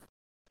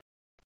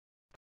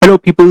Hello,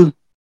 people.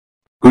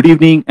 Good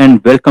evening,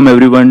 and welcome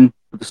everyone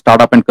to the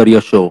Startup and Career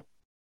Show.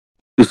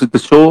 This is the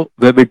show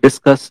where we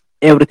discuss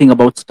everything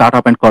about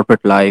startup and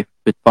corporate life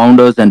with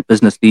founders and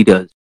business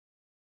leaders.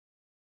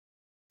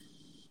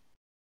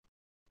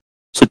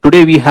 So,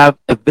 today we have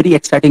a very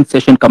exciting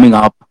session coming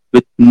up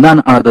with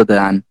none other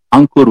than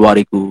Ankur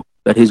Warikoo,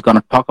 where he's going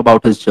to talk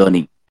about his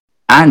journey.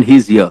 And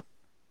he's here.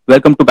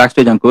 Welcome to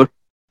Backstage, Ankur.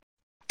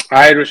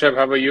 Hi, Rishabh.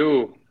 How are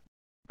you?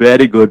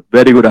 Very good,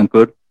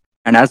 Ankur.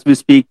 And as we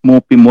speak,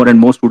 more and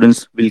more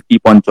students will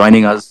keep on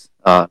joining us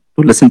to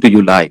listen to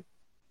you live.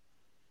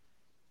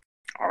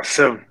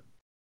 Awesome.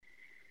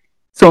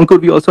 So, Ankur,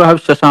 we also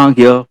have Shashank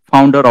here,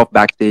 founder of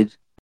Backstage,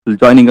 who's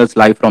joining us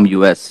live from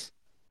US.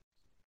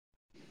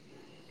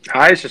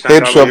 Hi, Hey Shashank. How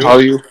are Rishabh, how you?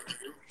 are you?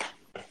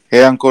 Hey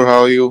Ankur,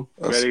 how are you?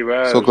 Very So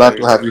well. glad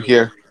Very to have you well.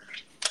 here.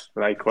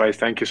 Likewise.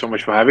 Thank you so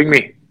much for having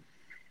me.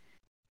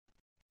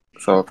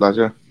 So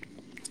pleasure.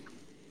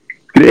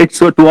 Great.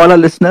 So, to all our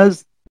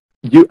listeners,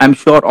 I'm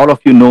sure all of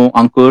you know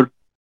Ankur.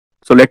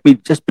 So, let me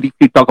just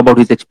briefly talk about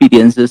his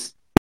experiences.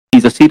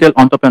 He's a serial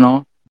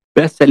entrepreneur,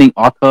 best-selling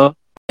author,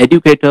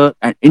 educator,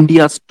 and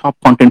India's top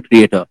content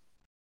creator.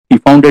 He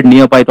founded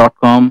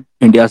Nearby.com,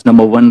 India's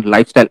number one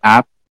lifestyle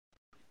app.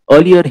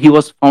 Earlier, he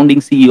was founding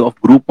CEO of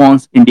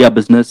Groupon's India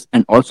business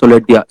and also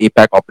led their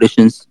APAC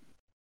operations.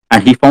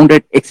 And he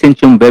founded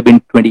Extension Web in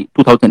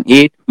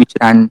 2008, which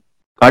ran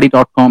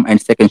Gadi.com and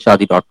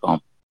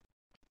SecondShadi.com.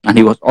 And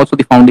he was also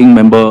the founding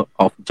member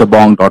of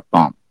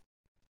Jabong.com.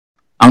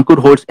 Ankur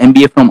holds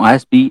MBA from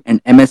ISB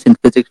and MS in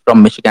physics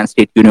from Michigan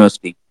State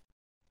University.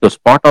 He was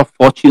part of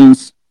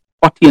Fortune's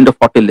 40 under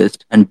 40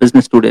 list and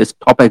Business Today's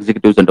top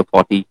executives under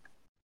 40. He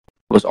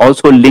was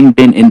also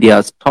LinkedIn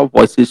India's top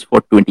voices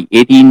for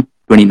 2018,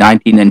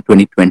 2019 and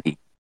 2020.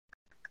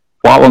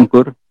 Wow,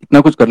 Ankur,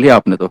 इतना कुछ कर लिया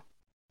आपने तो.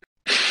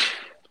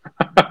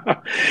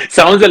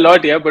 Sounds a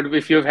lot, yeah, but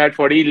if you've had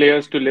 40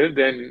 layers to live,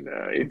 then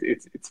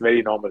it's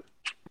very normal.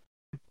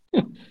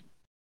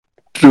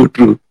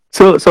 True.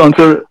 So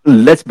Ankur,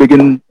 let's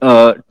begin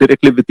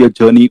directly with your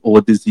journey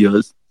over these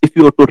years. If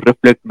you were to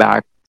reflect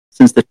back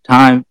since the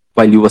time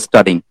while you were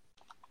studying.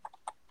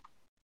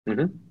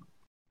 hmm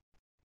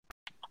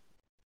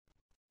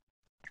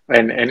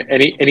And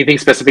anything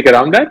specific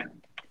around that?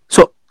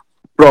 So,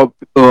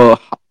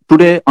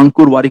 today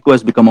Ankur Warikoo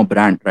has become a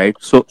brand, right?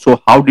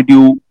 So how did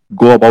you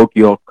go about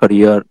your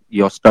career,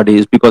 your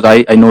studies? Because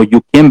I know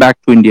you came back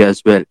to India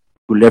as well.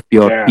 You left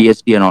your Yeah,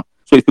 PhD and all.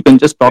 So if you can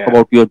just talk yeah,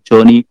 about your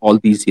journey all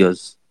these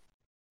years.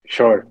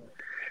 sure.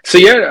 So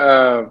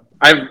yeah,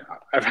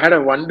 I've had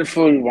a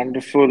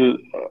wonderful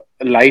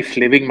life,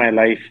 living my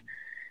life.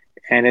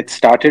 And it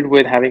started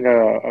with having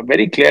a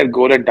very clear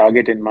goal and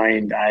target in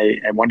mind. I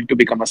wanted to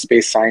become a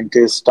space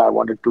scientist. I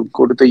wanted to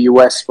go to the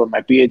US for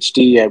my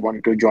PhD. I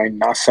wanted to join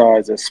NASA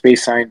as a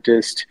space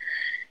scientist.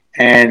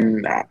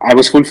 And I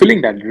was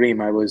fulfilling that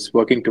dream. I was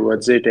working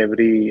towards it.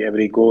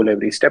 Every goal,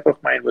 every step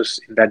of mine was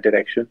in that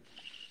direction.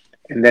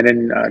 And then in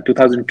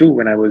 2002,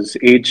 when I was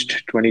aged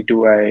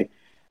 22, I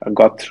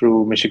got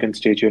through Michigan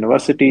State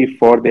University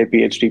for their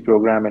PhD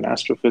program in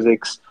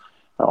astrophysics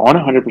on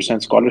a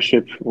 100%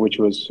 scholarship, which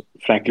was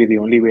frankly the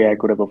only way I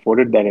could have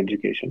afforded that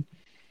education.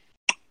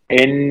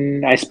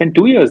 And I spent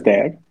 2 years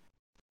there,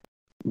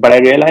 but I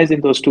realized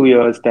in those 2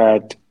 years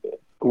that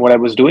what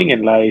I was doing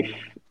in life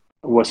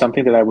was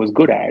something that I was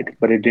good at,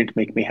 but it didn't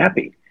make me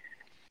happy.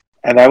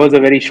 And that was a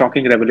very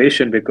shocking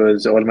revelation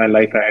because all my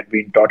life I had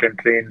been taught and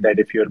trained that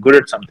if you're good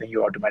at something,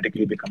 you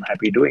automatically become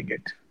happy doing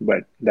it.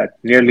 But that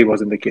nearly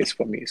wasn't the case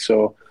for me.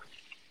 So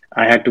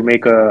I had to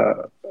make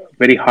a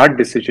very hard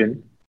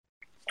decision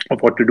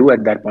of what to do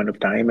at that point of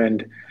time.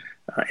 And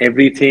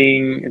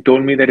everything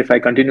told me that if I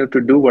continued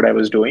to do what I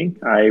was doing,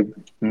 I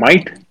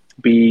might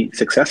be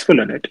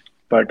successful in it,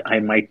 but I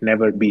might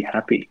never be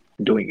happy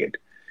doing it.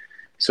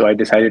 So I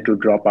decided to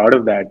drop out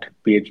of that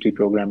PhD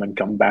program and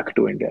come back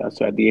to India.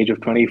 So at the age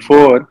of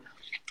 24,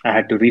 I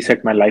had to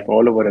reset my life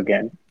all over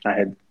again. I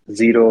had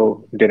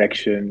zero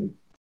direction,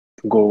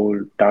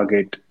 goal,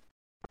 target,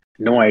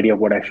 no idea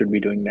what I should be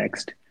doing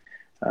next.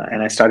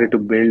 And I started to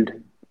build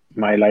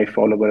my life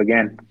all over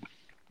again.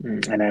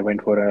 And I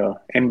went for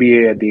a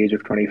MBA at the age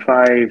of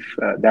 25.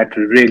 That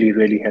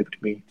really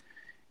helped me.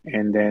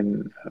 And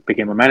then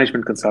became a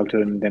management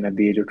consultant. And then at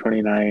the age of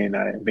 29,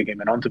 I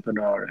became an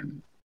entrepreneur.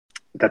 And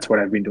that's what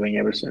I've been doing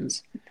ever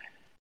since.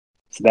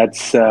 So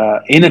that's,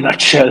 in a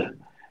nutshell,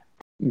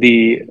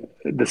 the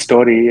the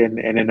story, and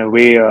in a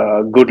way,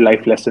 a good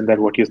life lesson that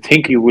what you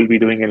think you will be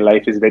doing in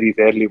life is very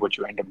rarely what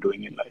you end up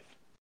doing in life.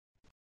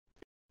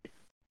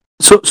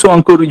 So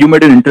Ankur, you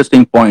made an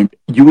interesting point.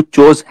 You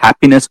chose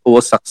happiness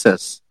over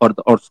success,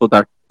 or so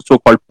that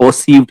so-called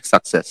perceived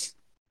success.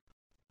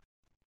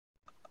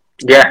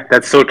 Yeah,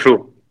 that's so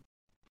true.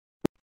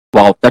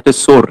 Wow, that is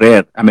so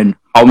rare. I mean,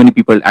 how many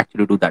people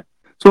actually do that?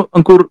 So,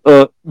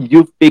 Ankur,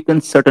 you've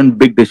taken certain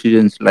big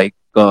decisions like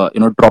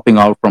dropping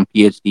out from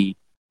PhD,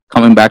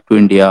 coming back to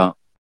India,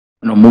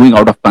 moving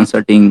out of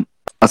consulting,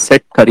 a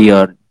set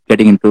career,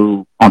 getting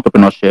into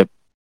entrepreneurship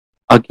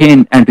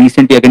again, and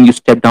recently again you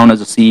stepped down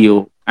as a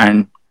CEO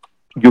and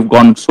you've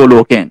gone solo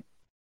again.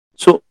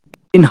 So,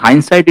 In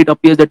hindsight, it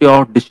appears that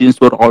your decisions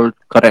were all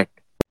correct.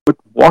 But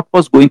what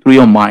was going through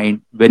your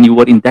mind when you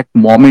were in that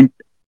moment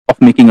of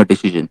making a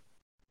decision?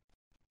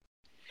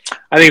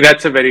 I think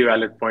that's a very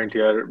valid point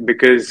here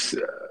because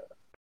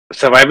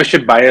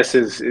survivorship bias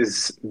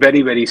is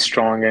very very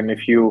strong, and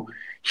if you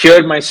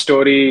hear my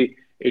story,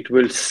 it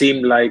will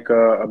seem like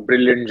a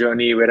brilliant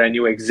journey where I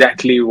knew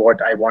exactly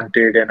what I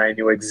wanted, and I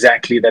knew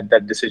exactly that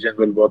that decision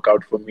will work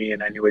out for me,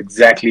 and I knew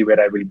exactly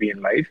where I will be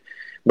in life.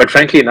 But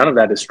frankly, none of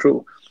that is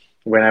true.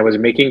 When I was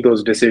making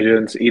those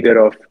decisions, either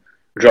of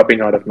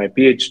dropping out of my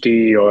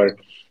PhD or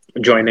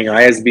joining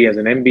ISB as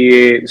an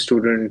MBA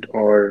student,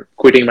 or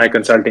quitting my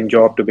consulting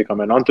job to become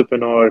an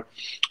entrepreneur,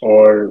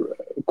 or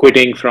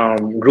quitting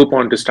from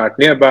Groupon to start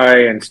Nearby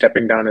and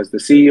stepping down as the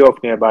CEO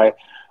of Nearby,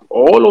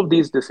 all of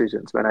these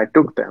decisions, when I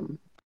took them,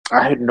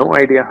 I had no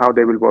idea how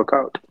they will work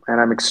out. And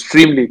I'm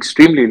extremely,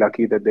 extremely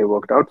lucky that they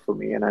worked out for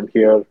me. And I'm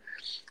here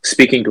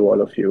speaking to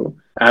all of you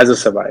as a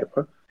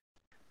survivor.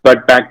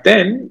 But back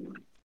then,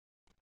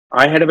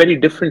 I had a very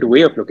different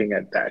way of looking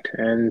at that.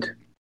 And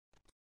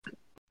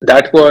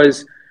that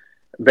was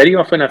very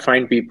often I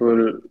find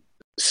people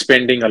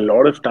spending a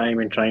lot of time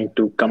in trying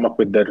to come up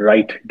with the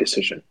right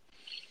decision.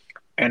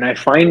 And I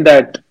find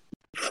that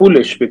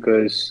foolish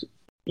because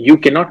you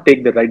cannot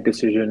take the right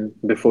decision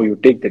before you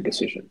take the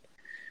decision.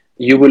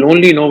 You will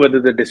only know whether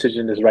the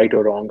decision is right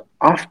or wrong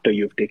after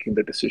you've taken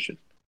the decision.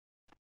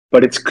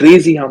 But it's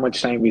crazy how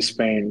much time we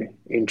spend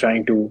in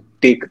trying to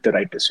take the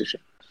right decision.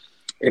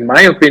 In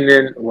my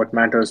opinion, what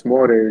matters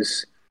more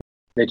is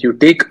that you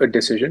take a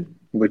decision,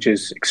 which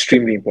is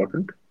extremely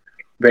important.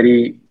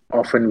 Very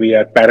often we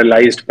are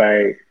paralyzed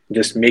by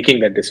just making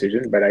that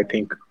decision, but I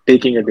think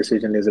taking a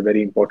decision is a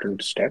very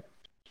important step.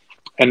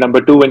 And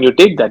number two, when you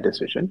take that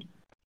decision,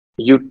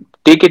 you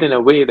take it in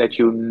a way that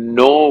you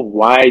know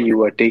why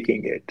you are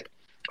taking it.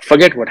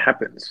 Forget what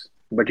happens,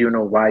 but you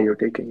know why you're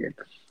taking it.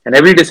 And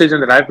every decision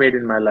that I've made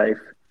in my life,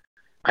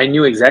 I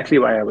knew exactly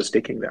why I was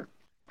taking them.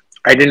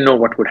 I didn't know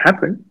what would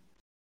happen,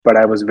 but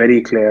I was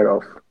very clear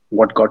of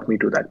what got me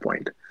to that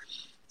point.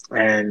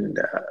 And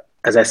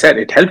as I said,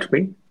 it helped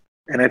me.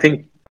 And I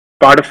think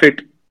part of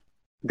it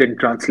then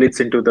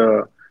translates into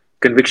the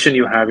conviction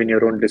you have in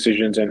your own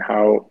decisions and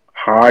how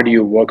hard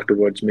you work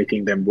towards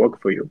making them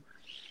work for you,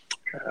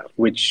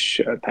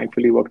 which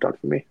thankfully worked out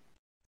for me.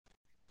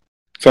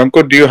 So,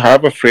 Ankur, do you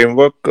have a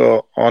framework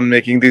on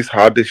making these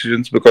hard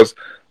decisions? Because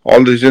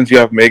all decisions you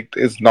have made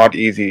is not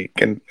easy.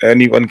 Can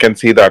anyone can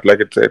see that? Like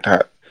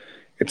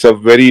it's a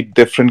very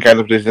different kind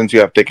of decisions you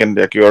have taken.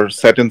 Like you are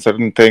set in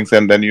certain things,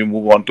 and then you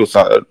move on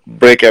to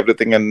break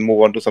everything and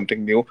move on to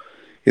something new.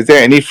 Is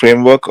there any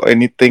framework or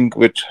anything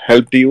which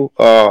helped you,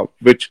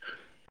 which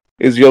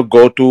is your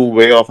go-to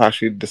way of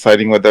actually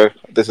deciding whether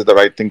this is the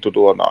right thing to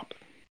do or not?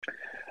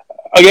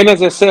 Again,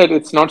 as I said,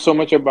 it's not so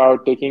much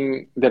about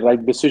taking the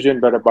right decision,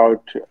 but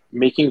about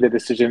making the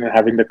decision and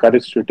having the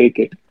courage to take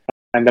it.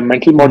 And the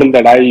mental model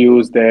that I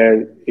use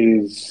there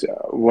is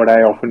what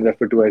I often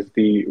refer to as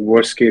the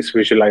worst case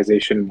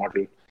visualization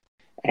model.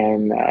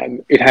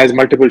 And it has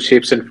multiple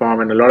shapes and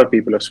form, and a lot of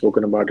people have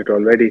spoken about it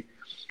already.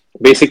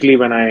 Basically,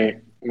 when I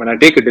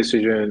take a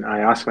decision,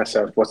 I ask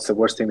myself, what's the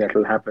worst thing that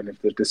will happen if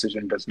the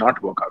decision does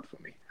not work out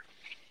for me?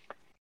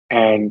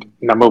 And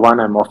number one,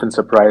 I'm often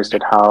surprised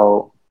at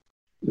how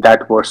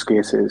that worst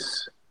case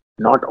is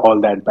not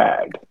all that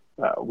bad.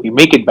 We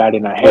make it bad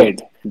in our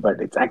head, but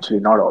it's actually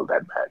not all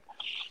that bad.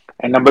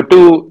 And number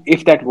two,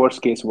 if that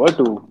worst case were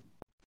to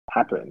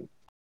happen,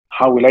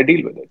 how will I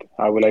deal with it?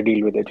 How will I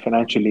deal with it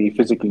financially,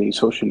 physically,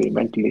 socially,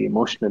 mentally,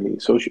 emotionally,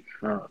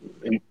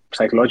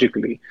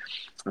 psychologically,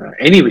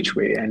 any which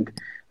way? And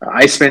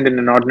I spend an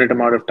inordinate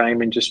amount of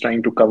time in just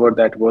trying to cover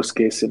that worst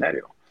case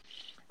scenario.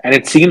 And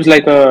it seems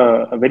like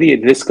a very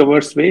risk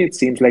averse way. It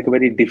seems like a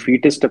very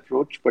defeatist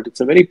approach, but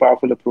it's a very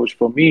powerful approach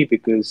for me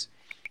because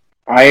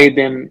I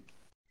then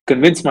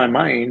convince my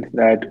mind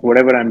that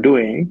whatever I'm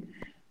doing,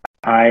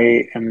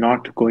 I am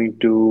not going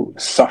to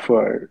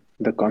suffer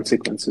the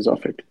consequences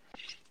of it.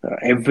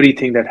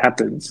 Everything that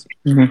happens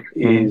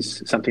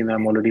is something that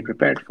I'm already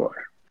prepared for.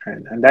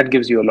 And that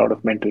gives you a lot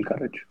of mental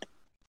courage.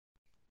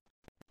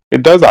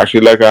 It does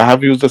actually. Like I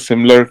have used a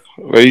similar,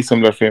 very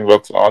similar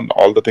frameworks on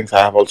all the things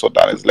I have also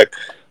done. It's like,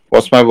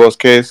 what's my worst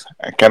case?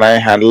 Can I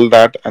handle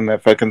that? And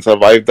if I can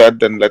survive that,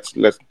 then let's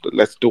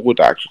do it.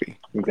 Actually,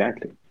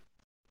 Exactly.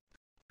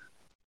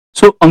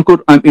 So,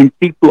 Ankur, I'm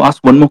intrigued to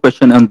ask one more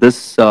question on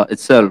this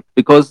itself,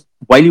 because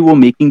while you were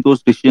making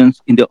those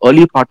decisions in the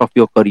early part of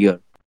your career,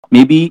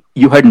 maybe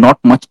you had not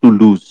much to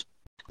lose,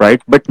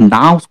 right? But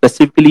now,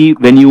 specifically,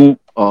 when you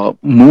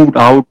moved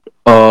out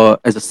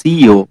as a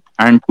CEO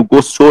and to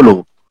go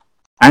solo,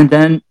 and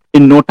then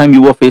in no time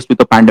you were faced with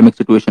a pandemic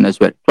situation as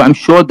well. So I'm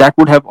sure that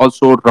would have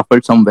also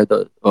ruffled some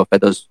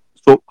feathers.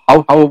 So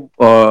how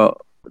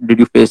did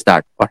you face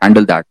that or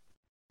handle that?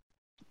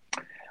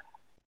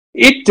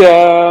 It,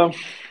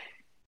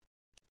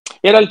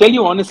 yeah, I'll tell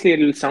you honestly, it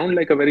will sound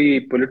like a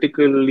very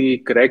politically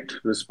correct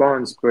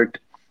response, but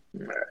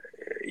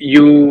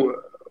you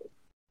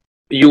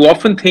you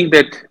often think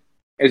that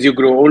as you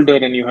grow older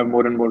and you have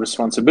more and more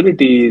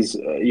responsibilities,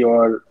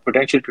 your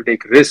potential to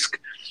take risk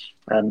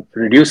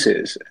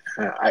reduces.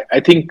 I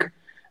think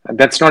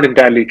that's not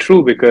entirely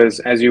true, because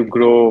as you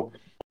grow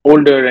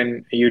older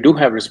and you do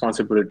have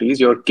responsibilities,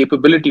 your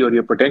capability or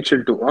your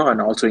potential to earn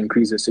also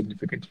increases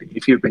significantly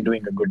if you've been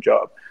doing a good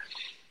job.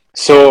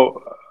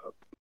 So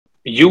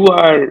you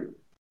are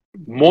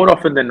more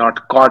often than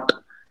not caught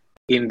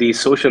in the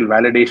social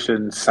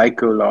validation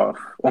cycle of,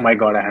 oh my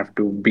God, I have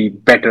to be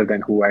better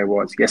than who I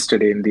was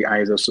yesterday in the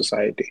eyes of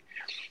society.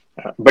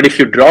 But if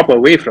you drop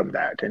away from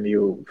that and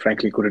you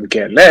frankly couldn't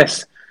care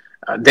less,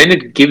 then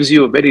it gives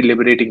you a very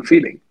liberating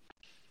feeling.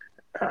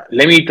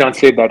 Let me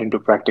translate that into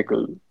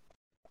practical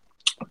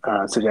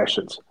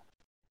suggestions.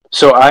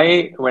 So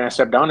when I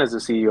stepped down as the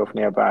CEO of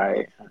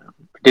Nearby,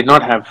 did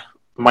not have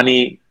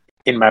money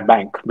in my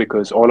bank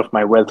because all of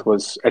my wealth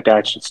was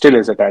attached, still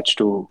is attached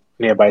to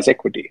Nearby's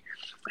equity.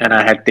 And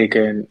I had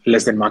taken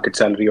less than market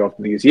salary of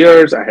these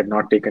years. I had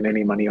not taken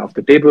any money off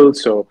the table.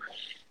 So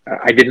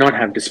I did not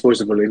have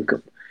disposable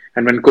income.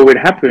 And when COVID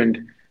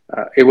happened,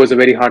 it was a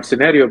very hard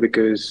scenario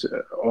because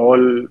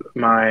all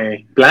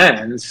my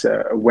plans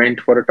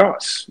went for a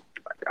toss.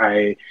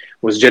 I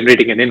was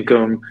generating an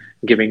income,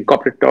 giving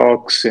corporate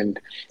talks and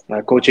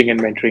coaching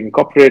and mentoring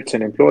corporates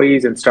and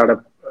employees and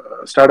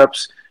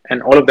startups,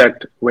 and all of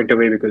that went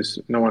away because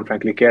no one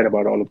frankly cared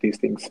about all of these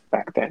things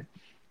back then.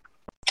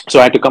 So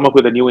I had to come up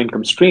with a new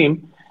income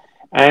stream.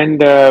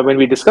 And when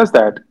we discussed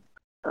that,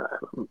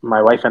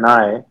 my wife and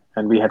I,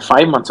 and we had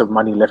 5 months of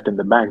money left in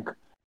the bank,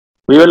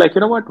 we were like,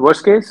 you know what,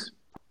 worst case,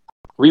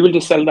 we will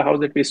just sell the house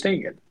that we're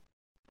staying in.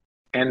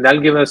 And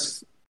that'll give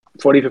us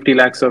 40, 50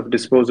 lakhs of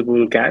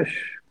disposable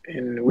cash.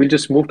 And we'll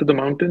just move to the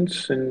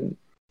mountains and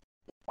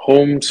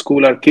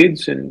homeschool our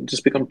kids and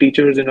just become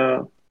teachers in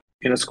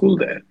a school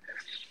there.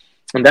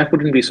 And that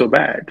wouldn't be so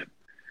bad.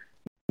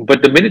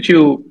 But the minute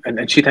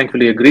and she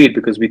thankfully agreed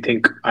because we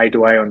think eye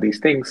to eye on these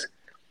things,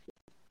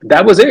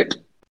 that was it.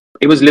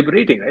 It was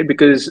liberating, right?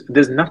 Because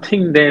there's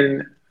nothing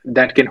then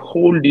that can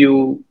hold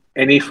you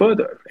any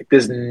further. Like,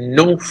 there's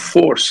no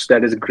force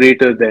that is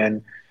greater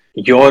than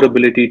your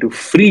ability to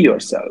free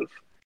yourself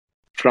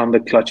from the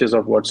clutches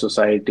of what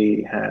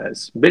society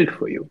has built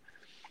for you.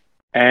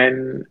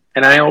 And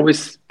I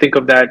always think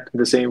of that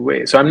the same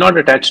way. So I'm not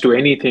attached to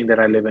anything that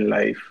I live in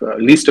life,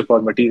 least of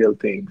all material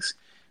things,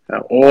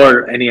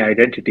 or any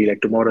identity.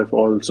 Like tomorrow, if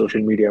all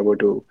social media were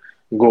to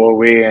go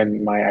away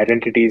and my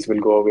identities will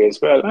go away as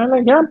well, I'm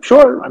like, yeah,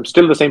 sure, I'm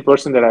still the same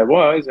person that I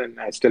was, and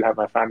I still have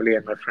my family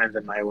and my friends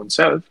and my own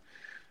self.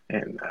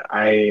 And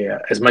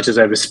as much as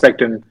I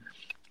respect and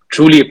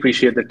truly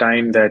appreciate the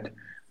time that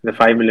the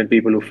 5 million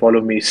people who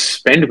follow me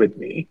spend with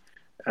me,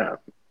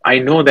 I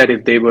know that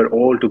if they were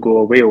all to go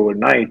away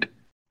overnight,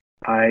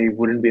 I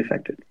wouldn't be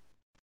affected.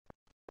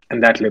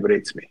 And that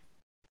liberates me.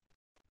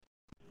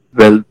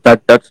 Well,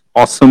 that's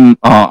awesome,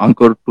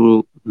 Ankur,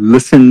 to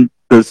listen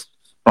this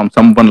from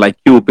someone like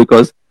you,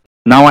 because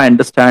now I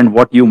understand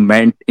what you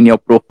meant in your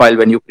profile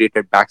when you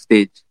created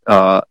Backstage.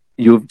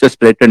 You've just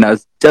written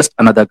as just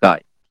another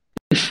guy.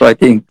 So I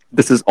think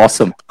this is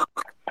awesome.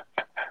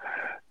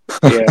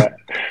 Yeah,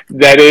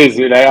 that is.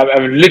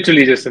 I'm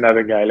literally just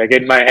another guy. Like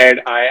in my head,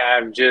 I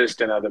am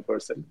just another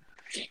person.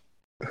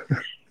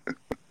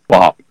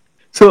 Wow.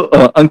 So,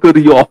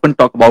 Ankur, you often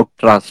talk about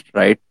trust,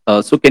 right?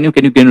 So, can you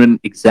give an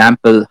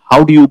example?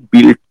 How do you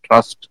build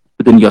trust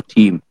within your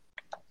team?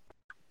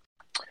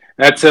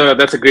 That's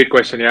a great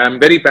question. Yeah, I'm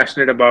very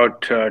passionate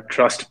about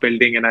trust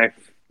building, and I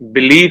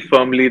believe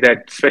firmly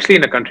that, especially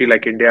in a country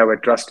like India where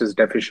trust is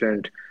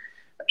deficient,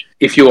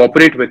 if you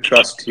operate with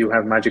trust, you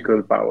have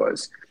magical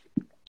powers.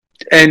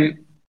 And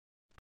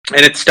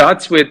it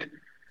starts with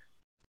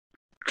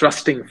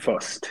trusting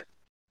first.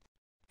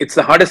 It's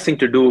the hardest thing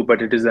to do,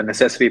 but it is a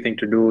necessary thing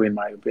to do, in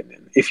my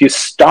opinion. If you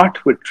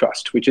start with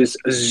trust, which is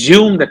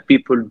assume that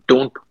people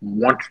don't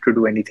want to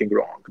do anything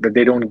wrong, that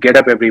they don't get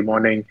up every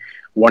morning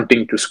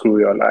wanting to screw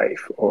your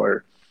life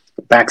or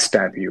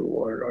backstab you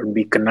or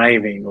be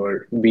conniving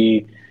or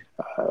be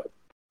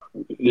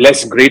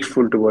less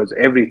grateful towards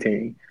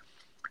everything,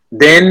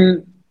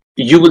 then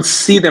you will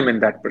see them in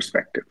that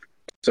perspective.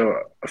 So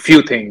a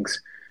few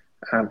things.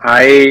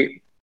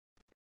 I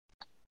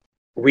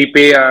We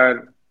pay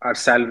our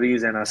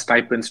salaries and our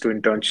stipends to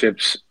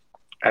internships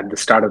at the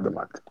start of the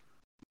month,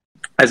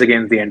 as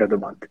against the end of the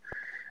month,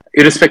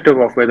 irrespective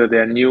of whether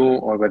they're new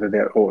or whether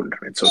they're old.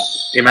 Right? So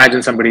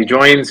imagine somebody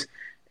joins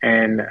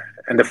and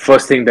the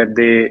first thing that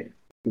they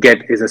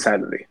get is a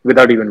salary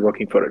without even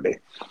working for a day.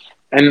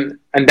 And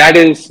that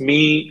is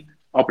me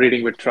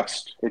operating with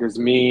trust. It is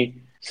me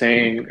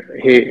saying,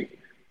 hey,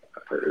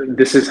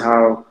 this is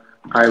how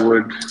I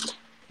would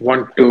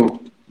want to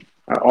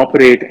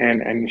operate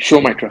and show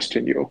my trust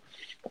in you.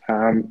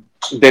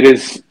 There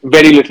is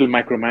very little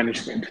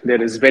micromanagement.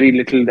 There is very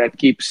little that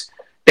keeps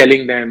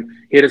telling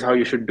them, here is how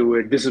you should do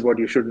it. This is what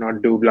you should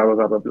not do, blah, blah,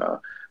 blah, blah, blah.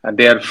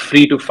 They are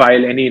free to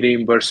file any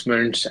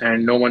reimbursements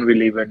and no one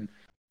will even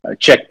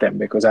check them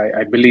because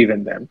I believe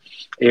in them.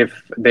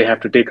 If they have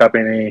to take up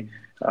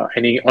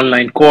any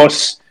online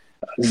course,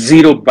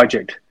 zero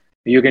budget.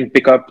 You can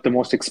pick up the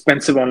most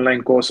expensive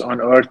online course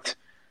on earth,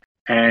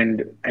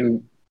 and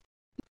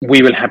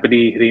we will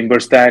happily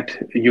reimburse that.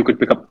 You could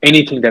pick up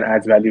anything that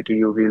adds value to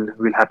you.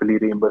 We'll happily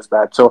reimburse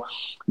that. So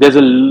there's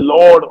a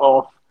lot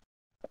of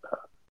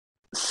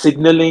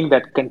signaling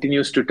that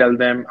continues to tell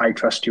them, I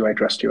trust you, I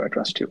trust you, I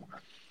trust you.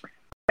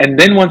 And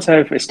then once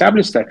I've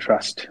established that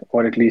trust,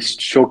 or at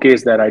least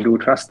showcase that I do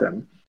trust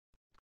them,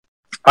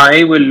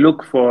 I will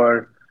look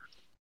for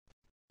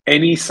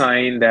any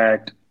sign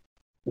that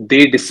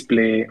they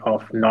display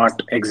of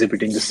not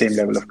exhibiting the same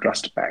level of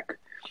trust back.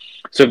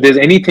 So if there's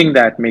anything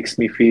that makes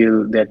me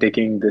feel they're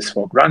taking this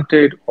for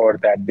granted, or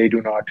that they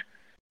do not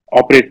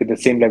operate with the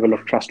same level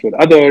of trust with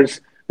others,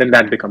 then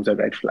that becomes a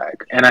red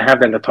flag. And I have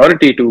that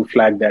authority to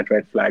flag that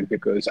red flag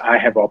because I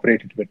have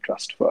operated with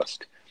trust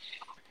first.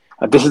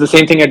 This is the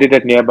same thing I did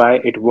at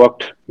Nearby. It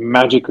worked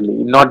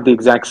magically, not the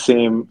exact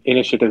same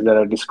initiatives that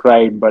are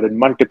described, but in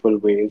multiple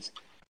ways.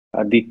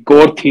 The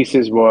core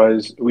thesis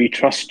was, we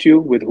trust you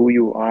with who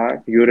you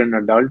are. You're an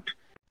adult.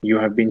 You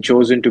have been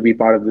chosen to be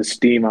part of this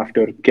team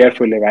after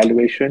careful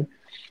evaluation,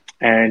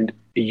 and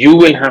you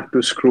will have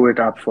to screw it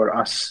up for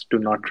us to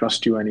not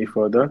trust you any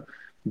further.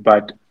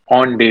 But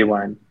on day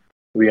one,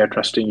 we are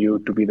trusting you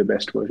to be the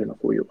best version of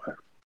who you are.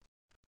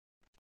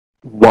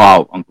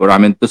 Wow, Ankur. I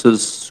mean, this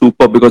is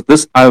super because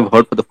this I've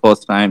heard for the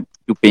first time.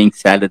 You paying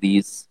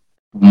salaries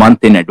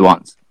month in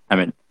advance. I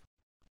mean,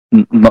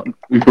 not,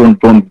 you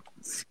don't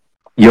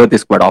hear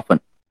this quite often.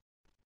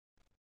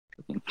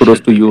 Kudos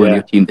to you and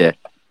your Yeah, team there.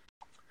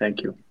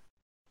 thank you.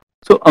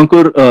 So,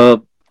 Ankur,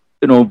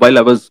 while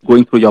I was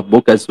going through your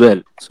book as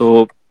well,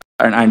 so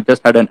and I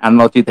just had an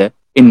analogy there.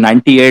 In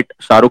 '98,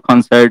 Shahrukh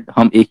Khan said,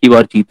 "हम एक ही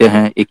बार जीते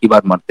हैं, एक ही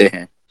बार मरते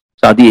हैं,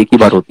 शादी एक ही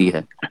बार होती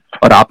है."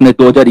 और आपने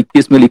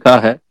 2021 में लिखा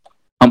है,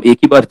 हम एक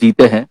ही बार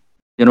जीते हैं.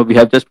 We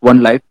have just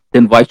one life.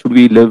 Then why should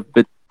we live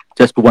with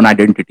just one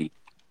identity?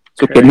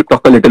 So, can you Correct.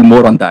 talk a little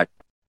more on that?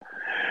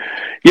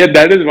 Yeah,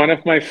 that is one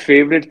of my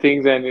favorite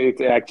things, and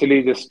it's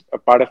actually just a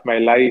part of my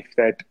life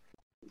that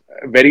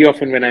very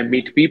often when I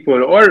meet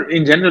people, or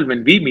in general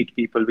when we meet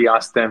people, we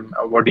ask them,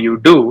 "What do you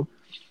do?"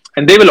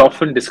 And they will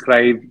often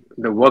describe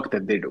the work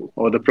that they do,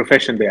 or the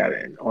profession they are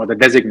in, or the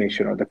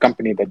designation, or the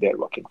company that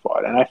they're working for.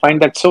 And I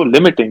find that so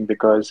limiting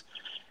because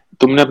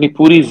तुमने अपनी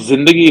पूरी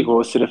जिंदगी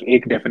को सिर्फ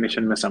एक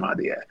definition में समा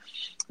दिया है.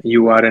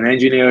 You are an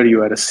engineer,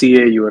 you are a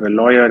CA, you are a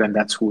lawyer, and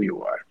that's who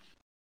you are.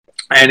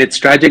 And it's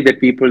tragic that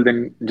people then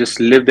just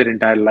live their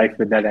entire life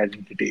with that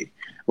identity.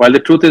 While the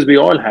truth is, we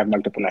all have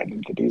multiple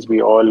identities.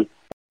 We all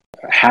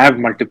have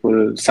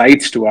multiple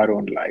sides to our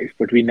own life,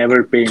 but we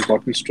never pay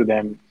importance to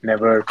them,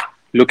 never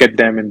look at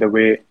them in the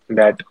way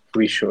that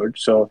we should.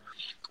 So,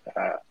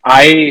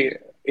 I,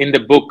 in the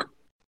book,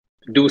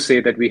 do say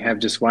that we have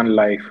just one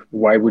life.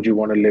 Why would you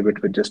want to live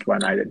it with just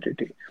one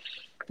identity?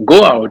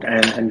 Go out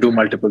and do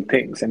multiple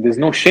things. And there's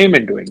no shame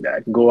in doing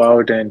that. Go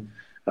out and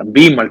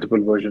be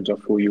multiple versions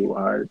of who you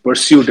are,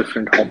 pursue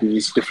different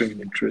hobbies, different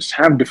interests,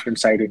 have different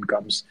side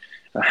incomes,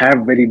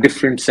 have very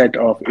different set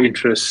of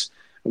interests,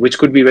 which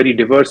could be very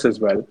diverse as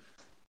well.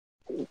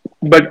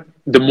 But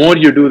the more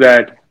you do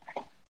that,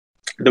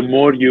 the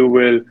more you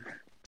will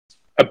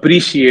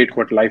appreciate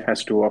what life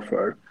has to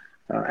offer,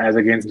 as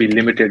against be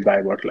limited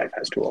by what life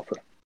has to offer.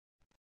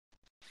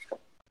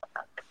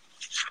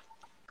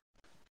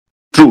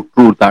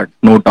 True that,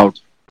 no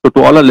doubt. So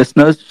to all our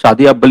listeners,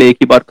 शादी आप भले एक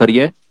ही बार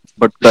करिए,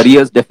 but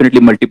careers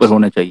definitely multiple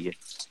होने चाहिए.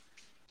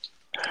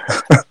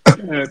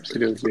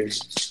 Absolutely.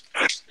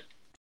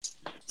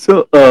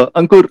 So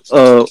Ankur,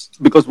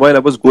 because while I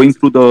was going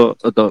through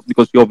the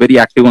because you're very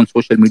active on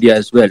social media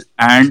as well,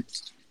 and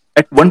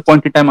at one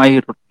point in time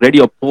I read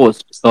your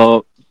post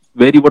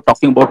where you were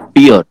talking about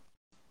fear.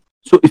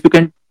 So if you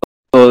can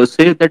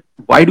say that,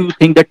 why do you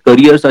think that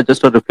careers are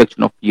just a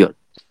reflection of fear?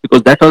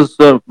 Because that was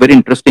a very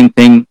interesting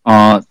thing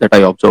that I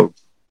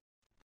observed.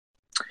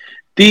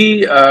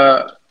 The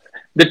uh,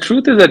 the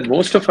truth is that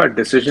most of our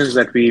decisions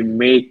that we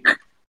make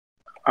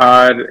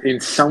are in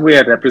some way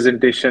a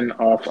representation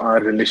of our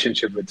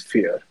relationship with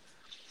fear.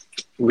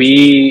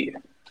 We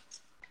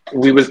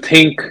we will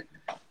think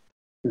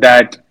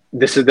that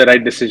this is the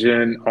right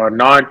decision or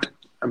not,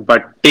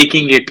 but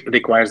taking it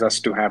requires us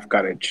to have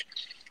courage.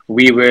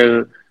 We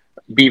will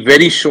be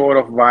very sure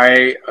of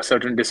why a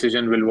certain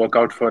decision will work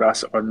out for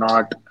us or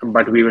not,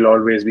 but we will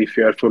always be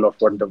fearful of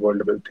what the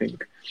world will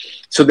think.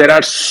 So there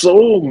are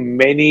so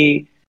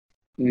many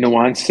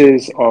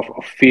nuances of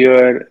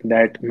fear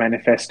that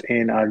manifest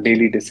in our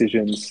daily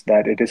decisions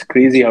that it is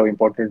crazy how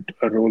important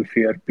a role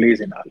fear plays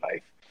in our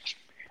life.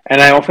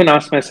 And I often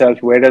ask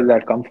myself, where does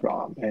that come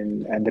from?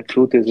 And the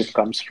truth is, it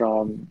comes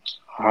from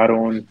our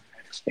own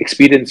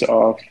experience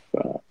of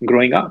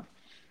growing up.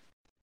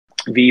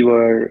 We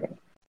were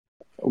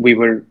we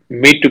were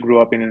made to grow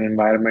up in an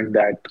environment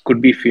that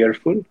could be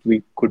fearful.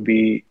 We could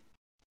be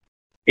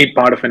a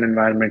part of an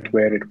environment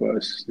where it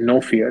was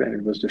no fear and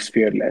it was just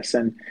fearless,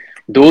 and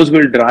those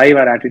will drive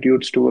our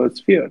attitudes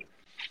towards fear.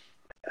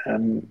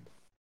 Um,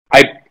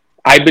 I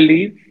I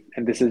believe,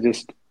 and this is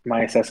just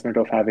my assessment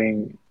of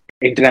having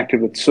interacted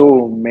with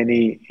so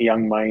many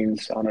young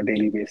minds on a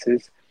daily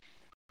basis,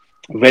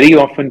 Very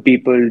often,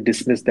 people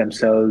dismiss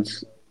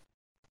themselves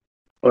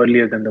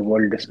earlier than the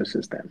world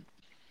dismisses them.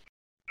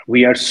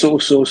 We are so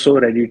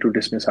ready to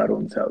dismiss our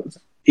own selves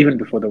even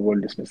before the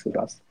world dismisses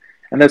us,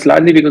 and that's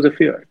largely because of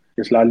fear.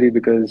 It's largely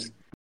because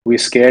we're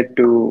scared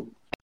to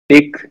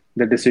take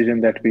the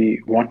decision that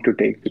we want to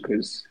take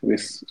because we're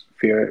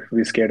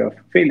scared of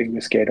failing,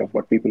 we're scared of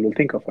what people will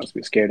think of us,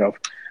 we're scared of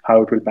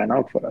how it will pan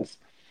out for us.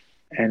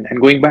 And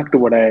going back to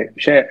what I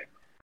shared,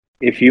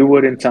 if you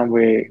were in some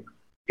way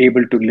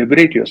able to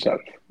liberate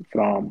yourself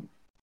from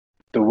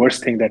the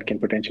worst thing that can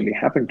potentially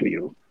happen to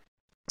you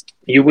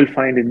will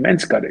find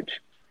immense courage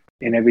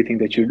in everything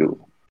that you do.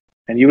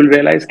 And you will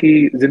realize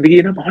कि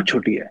जिंदगी ना बहुत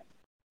छोटी है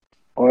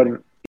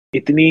और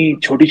इतनी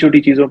छोटी छोटी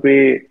चीजों पे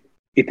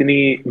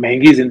इतनी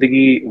महंगी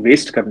जिंदगी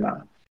वेस्ट करना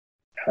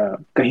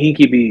कहीं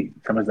की भी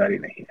समझदारी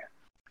नहीं है.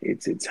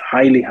 It's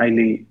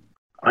highly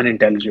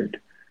unintelligent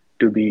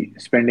to be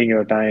spending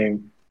your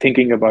time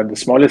thinking about the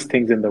smallest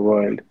things in the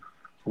world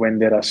when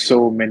there are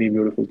so many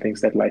beautiful things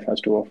that life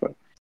has to offer.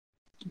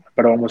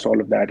 But almost all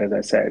of that, as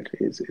I said,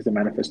 is a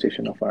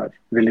manifestation of our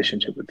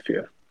relationship with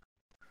fear.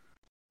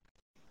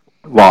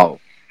 Wow.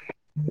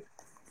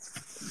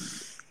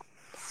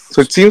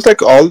 So it seems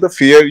like all the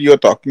fear you're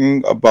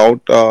talking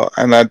about,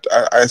 and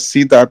I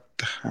see that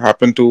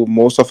happen to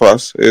most of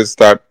us, is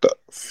that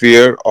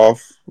fear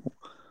of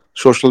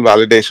social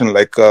validation.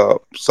 Like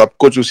सब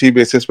कुछ उसी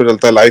basis पे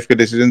चलता है, life के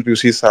decisions भी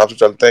उसी हिसाब से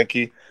चलते हैं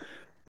कि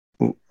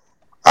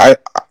I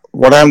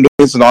what I'm doing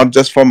is not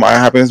just for my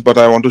happiness, but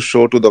I want to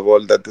show to the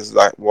world that this is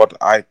what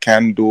I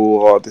can do,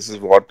 or this is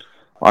what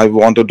I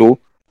want to do.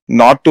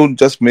 Not to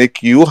just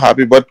make you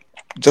happy, but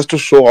just to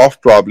show off,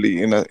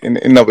 probably in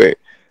a way.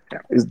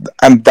 Yeah.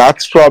 And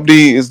that's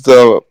probably is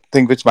the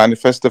thing which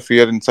manifests the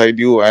fear inside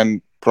you,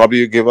 and probably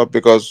you give up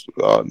because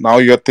now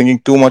you're thinking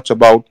too much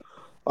about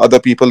other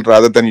people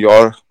rather than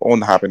your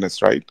own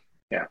happiness, right?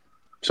 Yeah.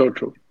 So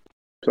true.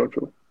 So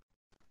true.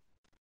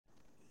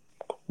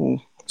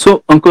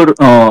 So,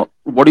 Ankur,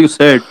 what you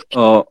said,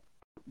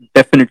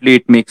 definitely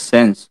it makes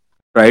sense,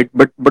 right?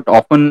 But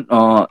often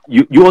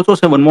you also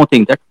say one more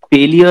thing, that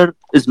failure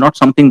is not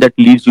something that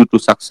leads you to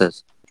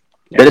success.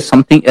 There is Yes.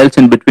 something else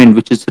in between,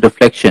 which is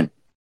reflection.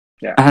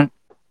 Yeah. And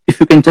if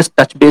you can just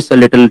touch base a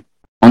little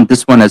on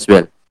this one as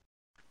well.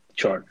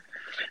 Sure.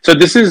 So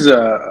this is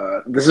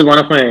one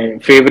of my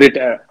favorite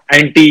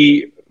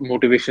anti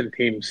motivation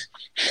themes.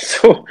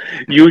 So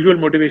usual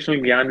motivational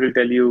gyan will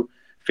tell you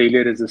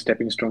failure is a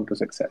stepping stone to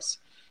success,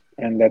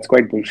 and that's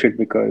quite bullshit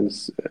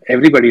because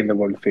everybody in the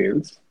world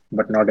fails,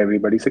 but not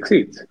everybody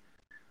succeeds.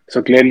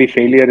 So clearly,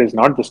 failure is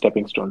not the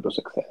stepping stone to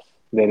success.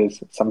 There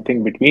is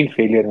something between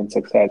failure and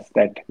success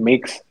that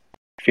makes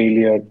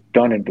failure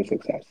turn into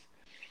success.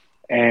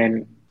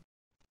 And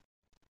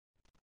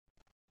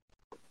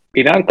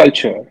in our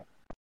culture,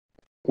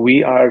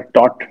 we are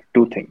taught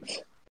two things.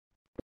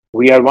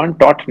 We are one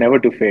taught never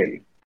to fail,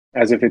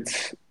 as if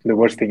it's the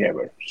worst thing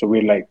ever. So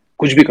we're like,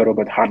 kuch bhi karo,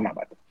 but harna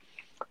mat.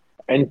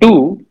 And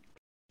two,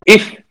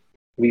 if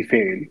we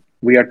fail,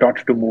 we are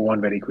taught to move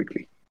on very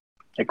quickly.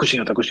 Like, kuch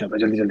nahi hota,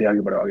 jaldi jaldi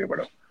aage badho, aage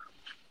badho.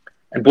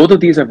 And both of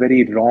these are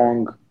very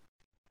wrong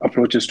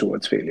approaches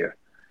towards failure.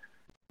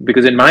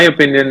 Because in my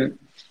opinion,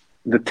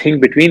 the thing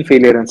between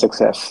failure and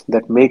success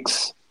that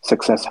makes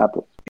success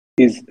happen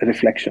is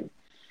reflection.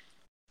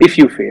 If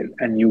you fail,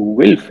 and you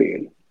will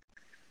fail,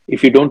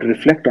 if you don't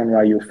reflect on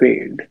why you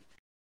failed,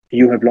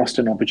 you have lost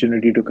an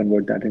opportunity to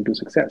convert that into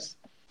success.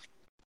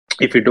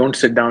 If you don't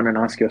sit down and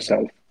ask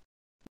yourself,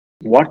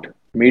 what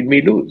made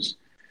me lose?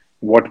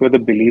 What were the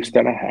beliefs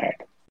that I had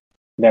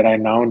that I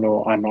now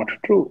know are not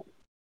true?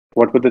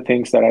 What were the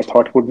things that I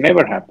thought would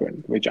never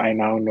happen, which I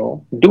now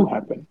know do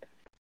happen?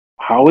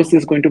 How is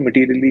this going to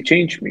materially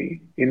change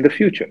me in the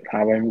future?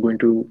 How I'm going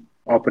to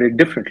operate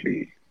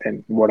differently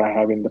than what I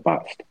have in the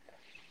past?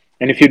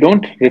 And if you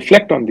don't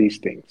reflect on these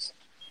things,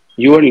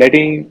 you are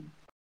letting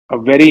a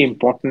very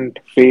important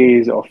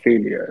phase of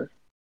failure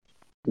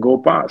go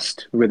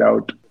past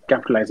without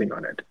capitalizing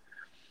on it.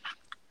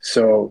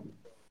 So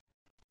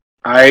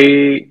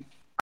I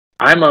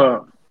I'm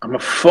a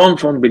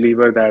firm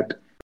believer that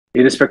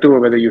irrespective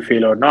of whether you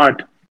fail or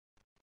not,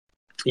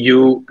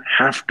 you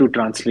have to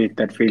translate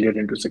that failure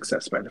into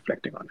success by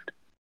reflecting on it.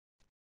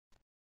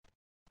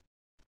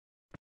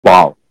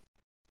 Wow.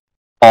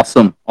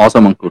 Awesome.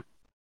 Awesome, Ankur.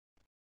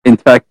 In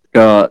fact,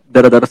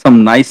 there are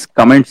some nice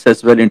comments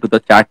as well into the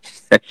chat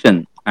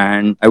section,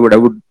 and I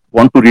would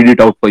want to read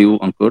it out for you,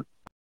 Ankur.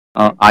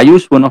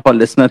 Ayush, one of our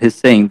listeners, is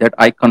saying that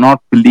I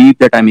cannot believe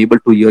that I'm able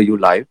to hear you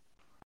live,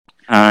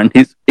 and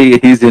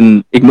he's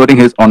in ignoring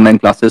his online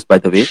classes, by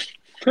the way,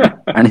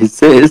 and he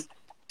says,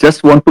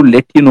 just want to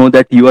let you know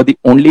that you are the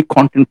only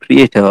content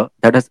creator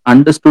that has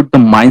understood the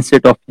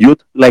mindset of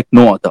youth like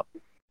no other.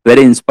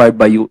 Very inspired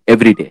by you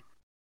every day.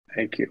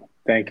 Thank you.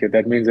 Thank you.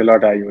 That means a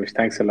lot, Ayush.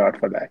 Thanks a lot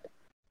for that.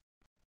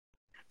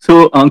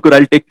 So, Ankur,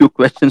 I'll take few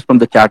questions from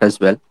the chat as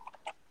well.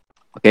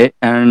 Okay,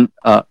 and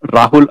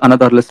Rahul,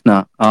 another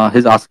listener,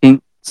 is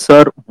asking,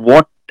 sir,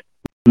 what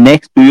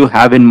next do you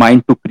have in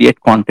mind to create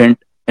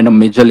content in a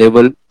major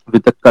level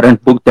with the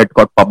current book that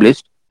got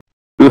published?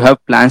 Do you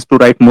have plans to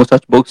write more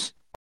such books?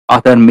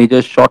 Are there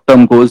major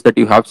short-term goals that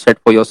you have set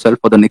for yourself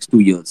for the next 2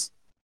 years?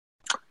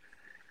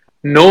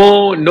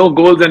 No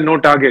goals and no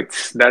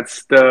targets.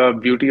 That's the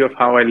beauty of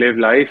how I live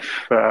life.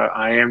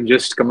 I am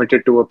just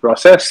committed to a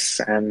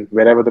process, and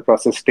wherever the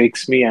process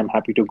takes me, I'm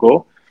happy to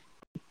go.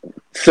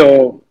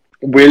 So,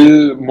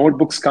 will more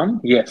books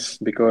come? Yes,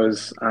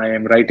 because I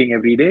am writing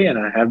every day and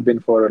I have been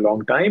for a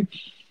long time.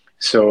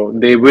 So,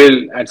 they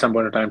will at some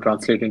point in time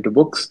translate into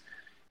books.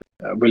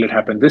 Will it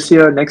happen this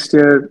year, next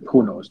year?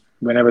 Who knows?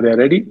 Whenever they're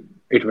ready,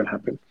 it will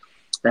happen.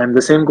 And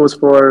the same goes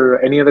for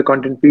any other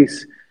content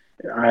piece.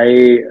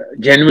 I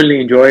genuinely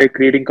enjoy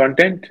creating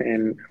content,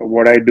 and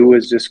what I do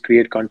is just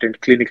create content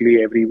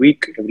clinically every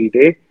week, every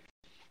day,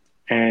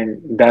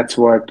 and that's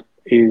what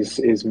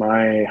is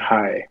my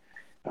high.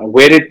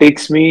 Where it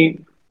takes me,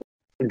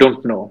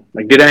 don't know.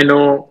 Like, did I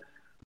know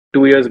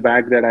 2 years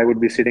back that I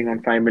would be sitting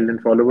on 5 million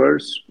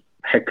followers?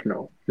 Heck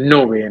no,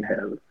 no way in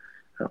hell.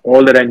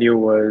 All that I knew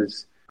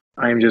was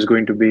I am just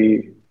going to be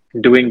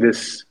doing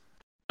this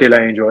till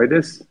I enjoy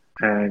this,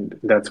 and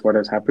that's what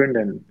has happened,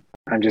 and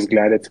I'm just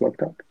glad it's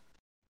worked out.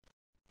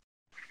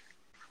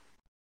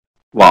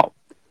 Wow.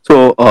 So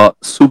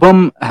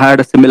Subham had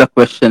a similar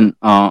question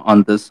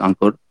on this,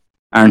 Ankur,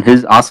 and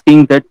he's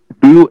asking that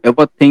do you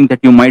ever think that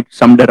you might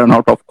someday run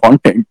out of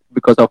content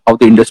because of how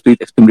the industry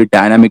is extremely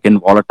dynamic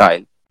and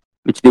volatile,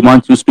 which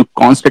demands you to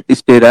constantly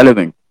stay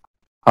relevant?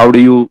 How do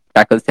you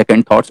tackle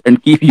second thoughts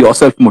and keep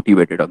yourself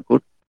motivated,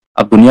 Ankur?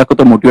 आप दुनिया को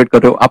तो motivate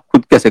कर रहे हो, आप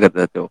खुद कैसे कर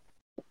रहते हो?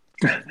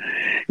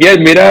 Yeah,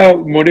 mera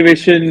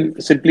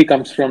motivation simply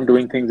comes from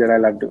doing things that I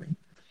love doing.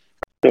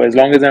 So as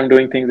long as I'm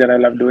doing things that I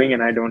love doing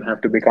and I don't have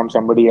to become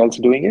somebody else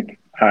doing it,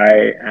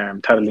 I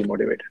am thoroughly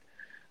motivated.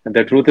 And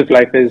the truth of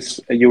life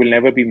is you will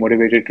never be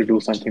motivated to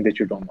do something that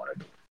you don't want to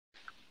do.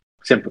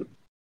 Simple.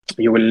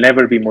 You will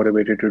never be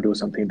motivated to do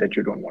something that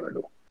you don't want to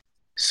do.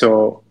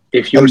 So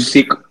if you And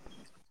seek,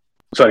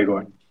 sorry, go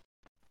on.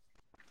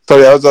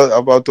 sorry, I was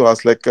about to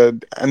ask, like,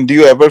 and do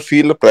you ever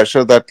feel the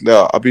pressure that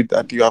अभी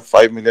that you have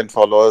 5 million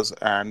followers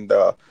and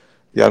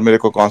यार मेरे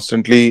को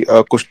constantly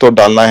कुछ तो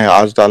डालना है,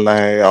 आज डालना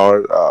है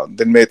और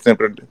दिन में इतने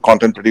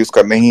content produce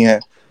करने ही है.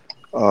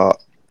 Uh,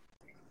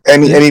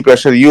 any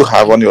pressure you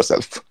have on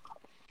yourself?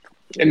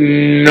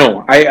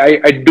 No,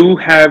 I do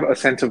have a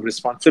sense of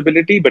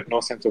responsibility, but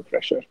no sense of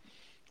pressure.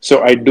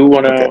 So I do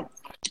want Okay.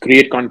 to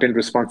create content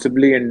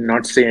responsibly and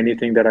not say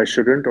anything that I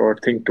shouldn't or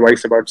think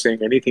twice about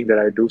saying anything that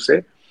I do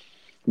say.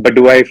 But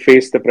do I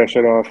face the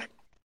pressure of,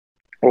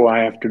 oh, I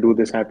have to do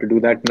this, I have to do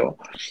that? No.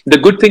 The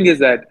good thing is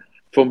that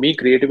for me,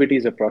 creativity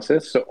is a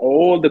process. So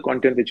all the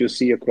content that you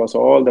see across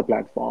all the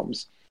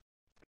platforms,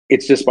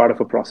 it's just part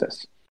of a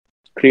process.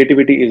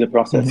 Creativity is a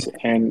process,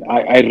 and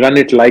I run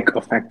it like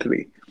a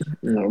factory.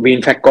 We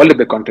in fact call it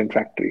the content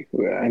factory,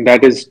 and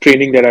that is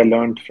training that I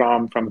learned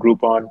from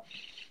Groupon,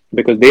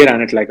 because they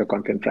ran it like a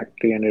content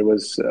factory, and it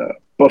was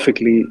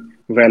perfectly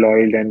well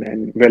oiled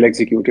and well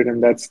executed,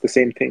 and that's the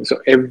same thing. So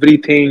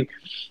everything,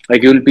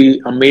 like, you'll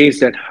be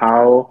amazed at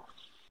how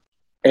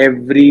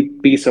every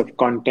piece of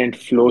content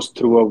flows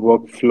through a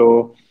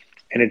workflow,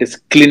 and it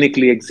is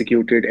clinically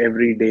executed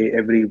every day,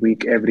 every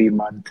week, every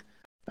month,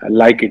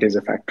 like it is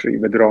a factory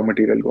with raw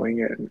material going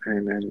in,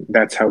 and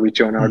that's how we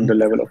churn out the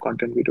level of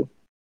content we do.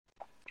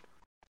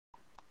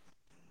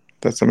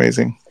 That's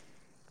amazing.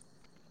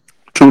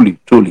 Truly,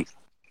 truly.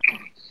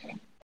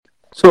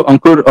 So,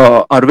 Ankur,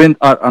 Arvind,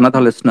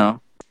 another listener,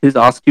 he's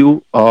asked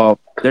you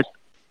that,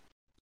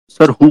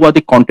 sir, who are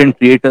the content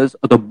creators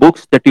or the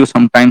books that you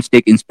sometimes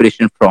take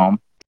inspiration from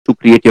to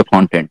create your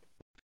content?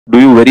 Do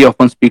you very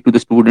often speak to the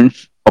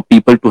students or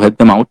people to help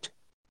them out?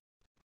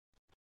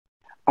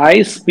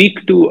 I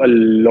speak to a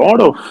lot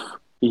of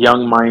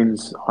young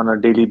minds on a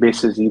daily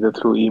basis, either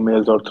through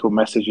emails or through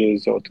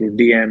messages or through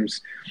DMs,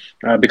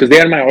 because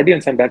they are my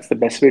audience, and that's the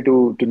best way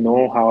to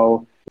know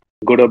how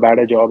good or bad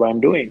a job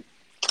I'm doing.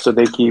 So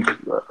they keep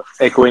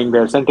echoing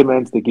their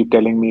sentiments. They keep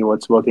telling me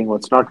what's working,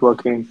 what's not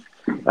working,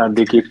 and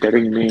they keep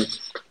telling me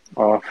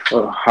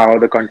how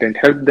the content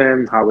helped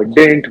them, how it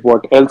didn't,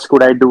 what else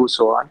could I do,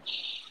 so on.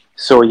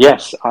 So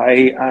yes,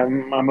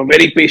 I'm a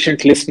very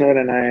patient listener,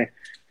 and I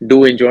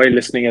do enjoy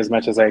listening as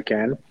much as I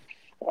can.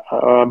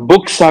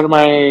 Books are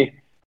my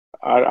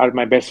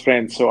best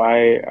friend. So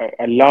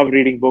I love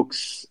reading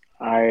books.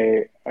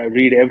 I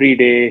read every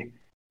day.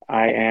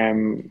 I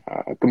am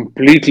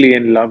completely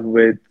in love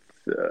with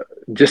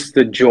just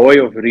the joy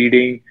of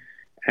reading,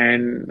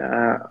 and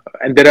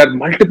there are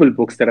multiple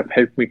books that have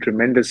helped me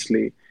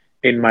tremendously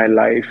in my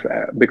life,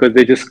 because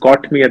they just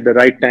caught me at the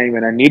right time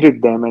when I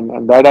needed them,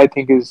 and that I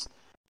think is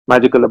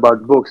magical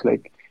about books.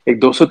 Like, एक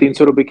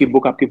 200-300 रुपए की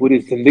book आपकी पूरी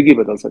जिंदगी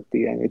बदल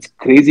सकती है, and it's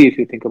crazy if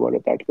you think about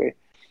it that way.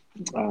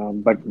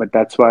 But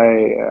that's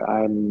why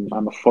I'm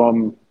a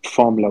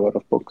firm lover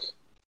of books.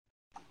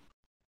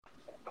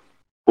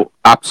 Oh,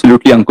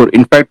 absolutely, Ankur.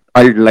 In fact,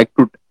 I'd like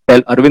to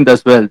tell Arvind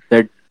as well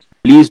that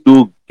please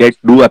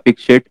do Epic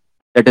Shit.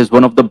 That is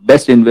one of the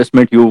best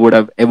investment you would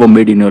have ever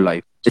made in your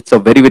life. It's a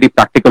very, very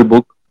practical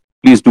book.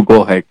 Please do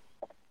go ahead.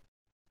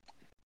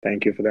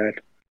 Thank you for that.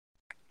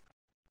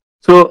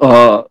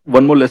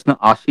 One more listener,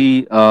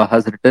 Ashi,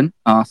 has written,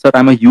 Sir,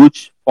 I'm a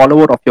huge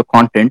follower of your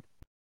content.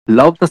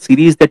 Love the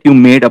series that you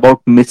made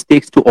about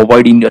mistakes to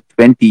avoid in your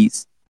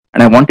 20s.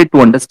 And I wanted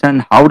to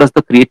understand, how does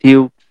the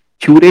creative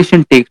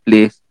curation take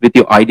place with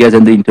your ideas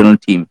and the internal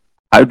team?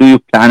 How do you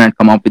plan and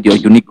come up with your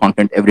unique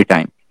content every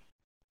time?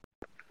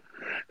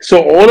 So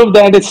all of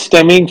that is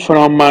stemming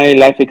from my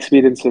life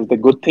experiences. The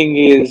good thing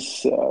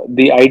is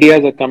the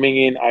ideas are coming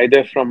in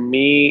either from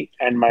me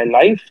and my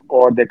life,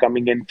 or they're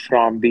coming in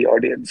from the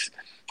audience.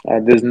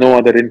 There's no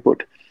other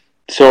input.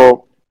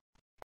 So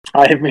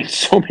I have made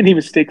so many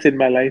mistakes in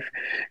my life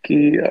कि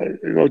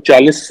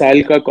 40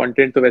 साल का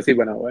content तो वैसे ही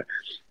बना हुआ है,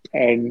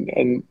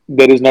 and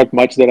there is not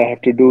much that I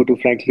have to do to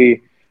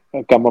frankly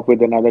come up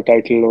with another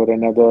title or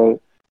another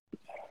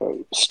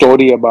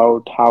story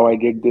about how I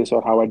did this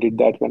or how I did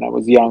that when I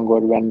was young, or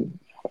when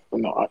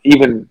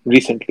even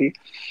recently.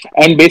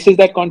 And basis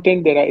that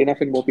content, there are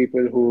enough and more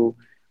people who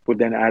would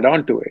then add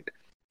on to it.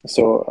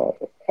 So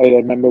I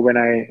remember when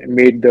I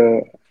made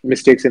the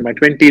mistakes in my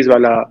 20s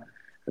wala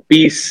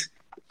piece,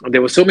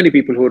 there were so many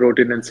people who wrote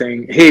in and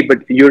saying, "Hey,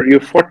 but you're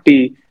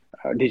 40.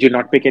 Did you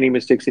not make any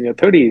mistakes in your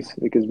 30s?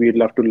 Because we'd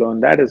love to learn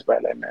that as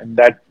well." And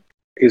that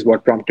is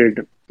what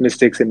prompted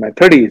mistakes in my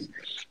 30s.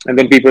 And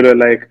then people were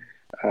like,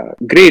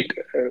 great.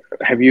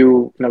 Have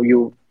you now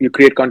you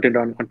create content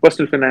on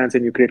personal finance,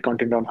 and you create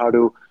content on how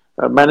to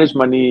manage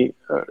money.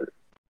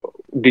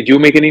 Did you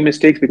make any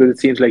mistakes? Because it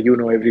seems like you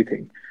know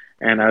everything.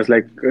 And I was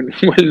like,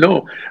 well,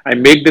 no, I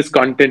make this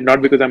content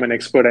not because I'm an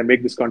expert. I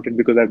make this content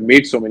because I've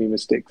made so many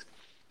mistakes.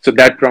 So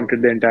that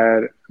prompted the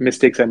entire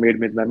mistakes I made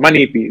with my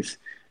money piece,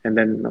 and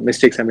then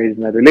mistakes I made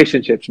in my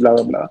relationships, blah,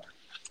 blah,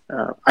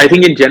 blah. I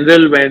think in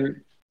general,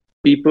 when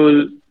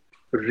people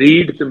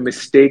read the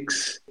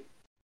mistakes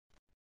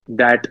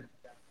that,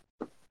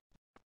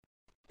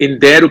 in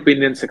their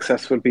opinion,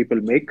 successful people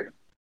make,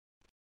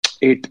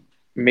 it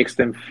makes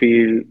them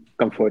feel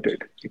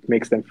comforted. It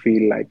makes them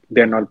feel like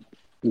they're not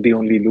the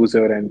only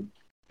loser and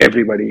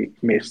everybody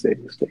makes their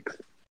mistakes.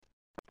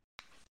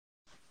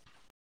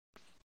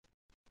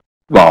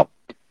 Wow.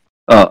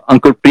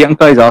 Uncle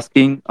Priyanka is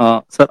asking,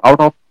 Sir, out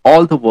of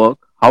all the work,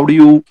 how do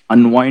you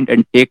unwind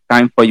and take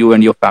time for you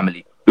and your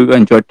family? Do you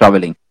enjoy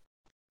traveling?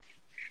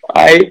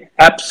 I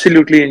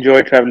absolutely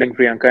enjoy traveling,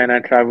 Priyanka, and I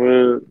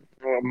travel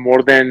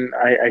more than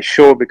I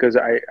show, because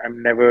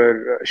I'm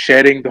never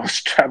sharing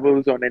those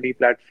travels on any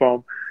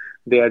platform.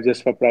 They are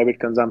just for private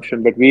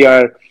consumption. But we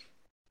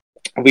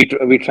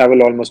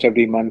travel almost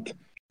every month,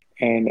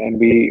 and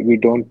we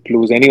don't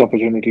lose any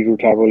opportunity to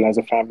travel as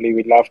a family.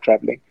 We love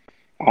traveling.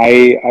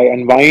 I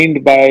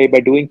unwind by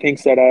doing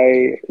things that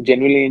I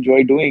genuinely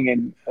enjoy doing,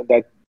 and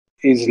that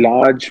is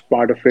large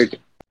part of it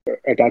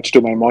attached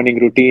to my morning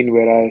routine,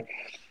 where I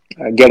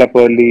get up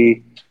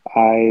early,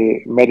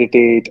 I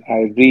meditate,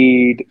 I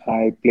read,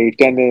 I play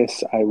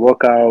tennis, I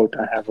work out,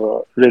 I have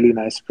a really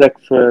nice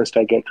breakfast,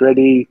 I get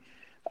ready,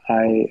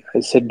 I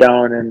sit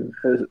down and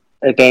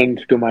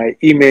attend to my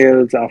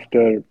emails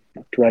after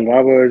 12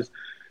 hours.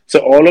 So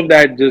all of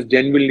that just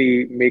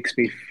genuinely makes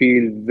me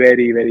feel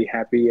very, very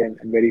happy and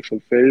very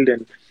fulfilled.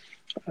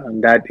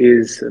 And that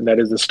is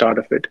the start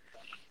of it.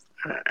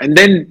 And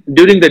then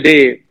during the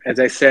day, as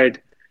I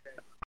said,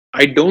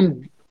 I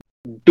don't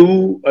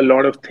do a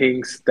lot of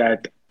things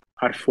that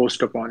are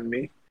forced upon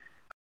me.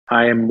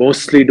 I am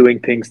mostly doing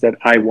things that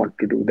I want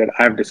to do, that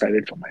I've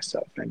decided for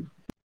myself. And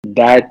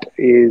that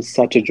is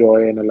such a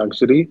joy and a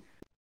luxury.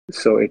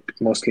 So it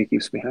mostly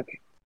keeps me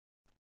happy.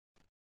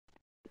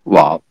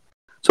 Wow.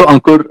 So,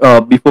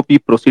 Ankur, before we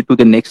proceed to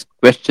the next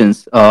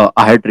questions,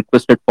 I had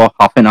requested for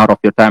half an hour of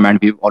your time, and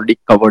we've already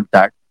covered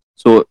that.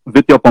 So,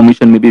 with your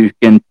permission, maybe we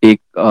can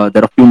take. There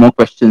are a few more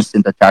questions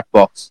in the chat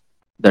box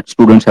that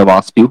students have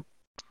asked you.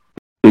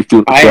 So, if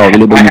you're I,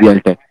 available, I maybe I'll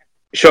take.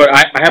 Sure.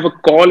 I have a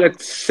call at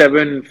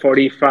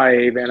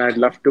 7:45, and I'd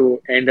love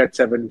to end at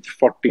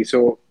 7:40.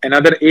 So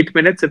another 8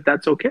 minutes, if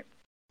that's okay.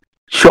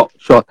 Sure,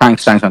 sure.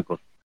 Thanks, Ankur.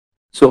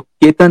 So,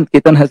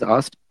 Ketan has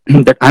asked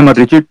that I'm a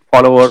rigid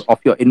follower of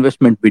your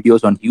investment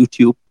videos on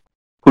YouTube.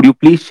 Could you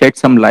please shed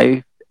some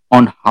light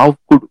on how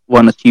could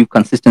one achieve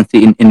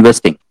consistency in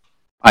investing?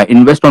 I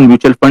invest on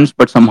mutual funds,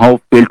 but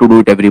somehow fail to do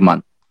it every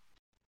month.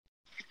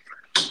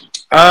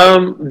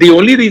 The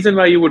only reason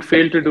why you would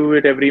fail to do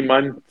it every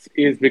month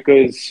is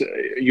because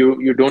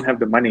you don't have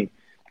the money.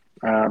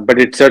 But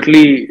it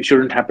certainly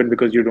shouldn't happen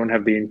because you don't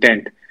have the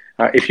intent.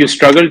 If you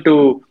struggle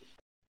to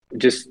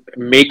just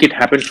make it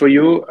happen for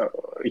you,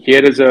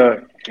 here is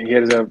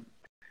a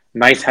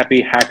nice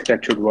happy hack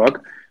that should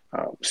work.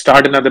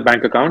 Start another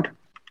bank account,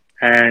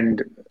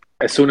 and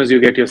as soon as you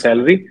get your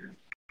salary,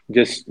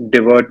 just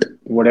divert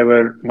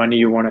whatever money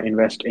you want to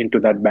invest into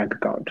that bank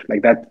account.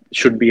 Like, that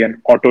should be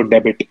an auto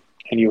debit,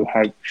 and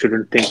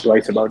shouldn't think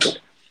twice about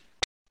it.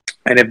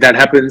 And if that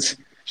happens,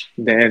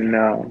 then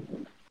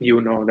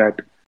you know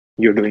that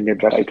you're doing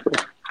it the right way.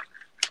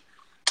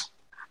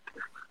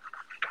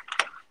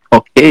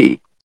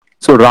 Okay.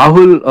 So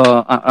Rahul,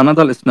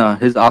 another listener,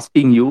 is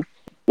asking you,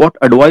 what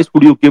advice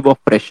would you give a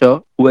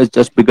fresher who has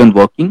just begun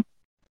working?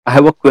 I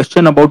have a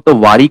question about the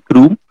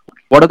Warikoo.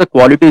 What are the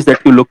qualities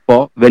that you look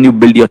for when you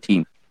build your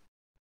team?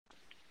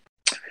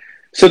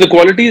 So the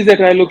qualities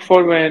that I look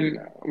for when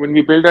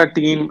we build our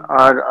team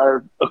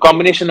are a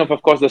combination of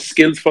course, the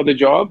skills for the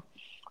job,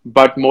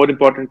 but more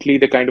importantly,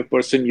 the kind of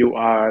person you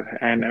are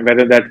and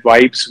whether that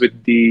vibes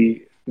with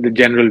the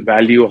general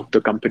value of the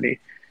company.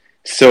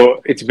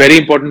 So it's very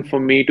important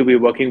for me to be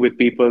working with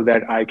people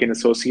that I can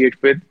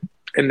associate with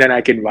and then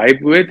I can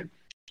vibe with.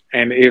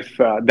 And if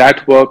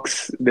that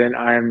works, then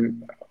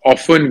I'm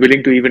often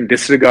willing to even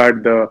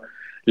disregard the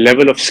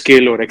level of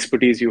skill or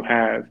expertise you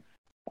have,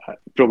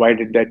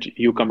 provided that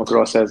you come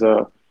across as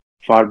a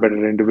far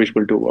better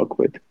individual to work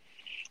with.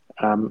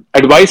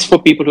 Advice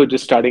for people who are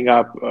just starting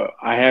up,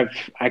 I have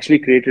actually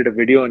created a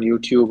video on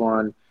YouTube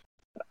on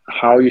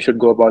how you should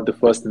go about the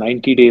first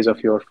 90 days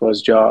of your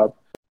first job.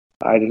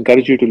 I'd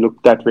encourage you to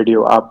look that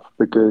video up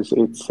because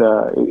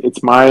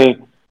it's my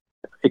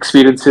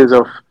experiences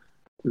of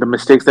the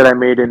mistakes that I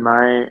made in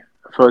my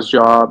first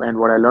job and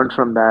what I learned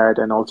from that,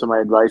 and also my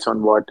advice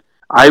on what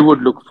I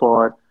would look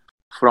for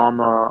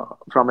from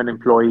an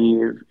employee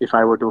if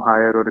I were to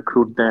hire or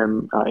recruit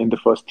them in the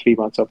first 3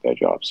 months of their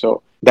job.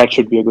 So that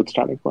should be a good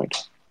starting point.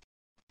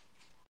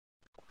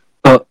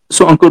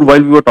 So, Ankur,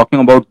 while we were talking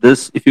about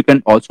this, if you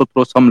can also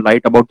throw some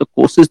light about the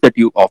courses that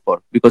you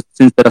offer, because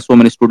since there are so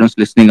many students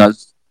listening,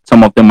 us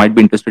some of them might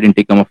be interested in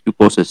taking a few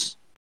courses.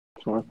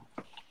 Sure.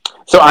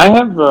 So I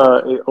have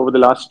over the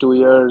last 2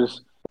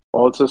 years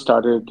also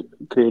started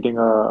creating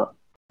a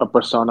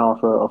persona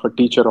of a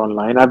teacher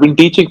online. I've been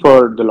teaching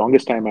for the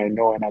longest time I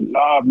know, and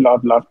I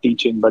love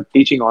teaching. But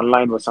teaching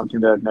online was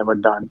something that I'd never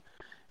done.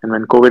 And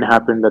when COVID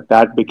happened,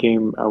 that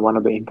became one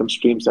of the income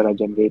streams that I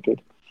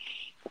generated.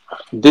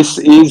 This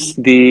is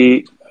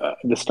the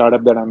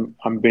startup that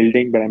I'm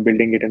building, but I'm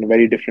building it in a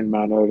very different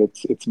manner.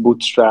 It's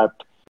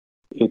bootstrapped.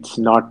 It's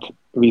not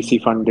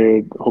VC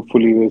funded.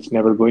 Hopefully, it's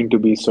never going to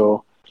be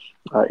so.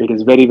 It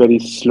is very, very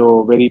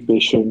slow, very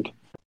patient,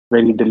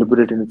 very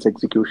deliberate in its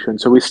execution.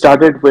 So we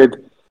started with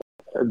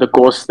the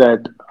course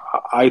that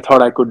I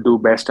thought I could do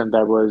best, and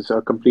that was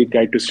a complete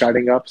guide to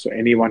starting up. So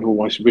anyone who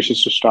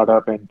wishes to start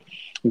up and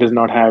does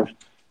not have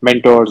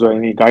mentors or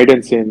any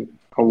guidance in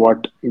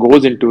what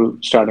goes into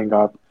starting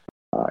up,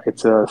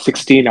 it's a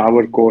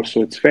 16-hour course,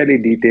 so it's fairly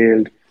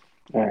detailed,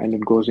 and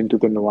it goes into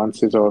the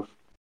nuances of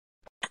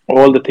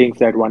all the things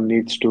that one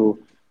needs to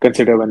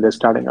consider when they're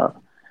starting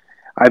up.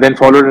 I then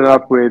followed it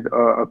up with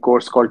a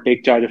course called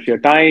Take Charge of Your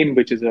Time,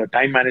 which is a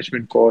time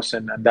management course.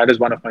 And that is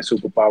one of my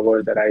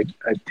superpowers that I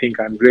think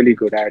I'm really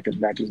good at,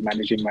 and that is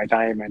managing my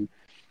time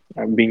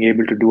and being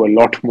able to do a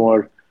lot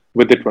more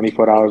with the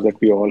 24 hours that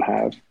we all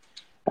have.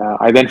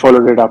 I then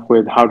followed it up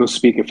with How to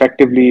Speak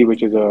Effectively,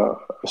 which is a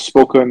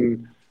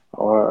spoken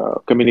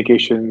or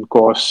communication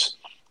course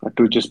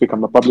to just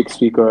become a public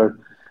speaker.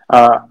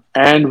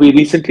 And we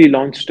recently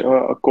launched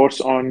a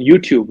course on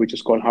YouTube, which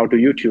is called How to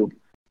YouTube,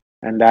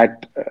 and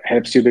that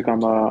helps you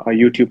become a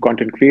YouTube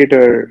content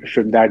creator,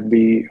 should that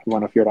be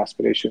one of your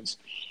aspirations.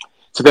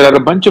 So there are a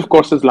bunch of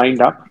courses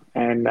lined up,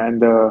 and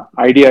the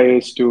idea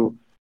is to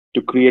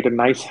create a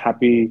nice,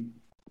 happy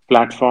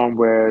platform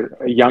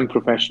where young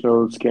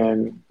professionals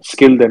can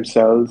skill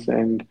themselves,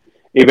 and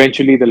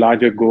eventually the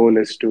larger goal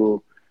is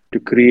to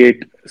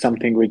create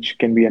something which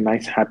can be a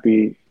nice,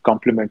 happy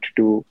complement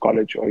to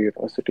college or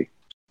university.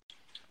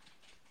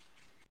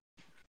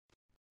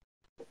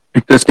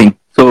 Interesting.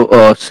 So,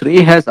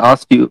 Shrey has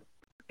asked you,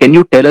 can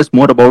you tell us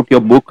more about your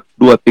book,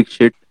 Do a Big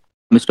Shit,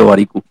 Mr.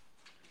 Warikoo?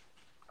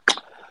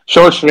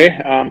 Sure,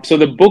 Shrey. So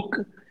the book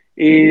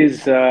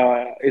is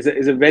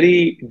a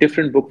very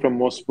different book from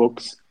most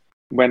books.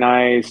 When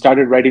I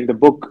started writing the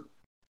book,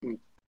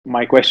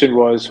 my question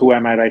was, who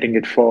am I writing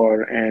it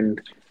for?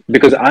 And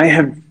because I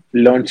have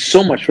learned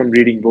so much from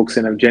reading books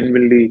and I've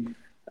genuinely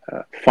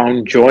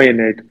found joy in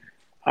it,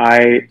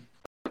 I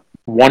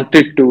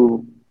wanted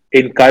to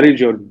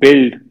encourage or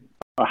build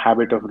a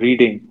habit of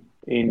reading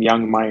in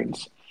young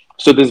minds.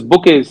 So this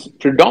book is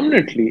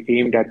predominantly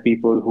aimed at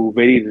people who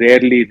very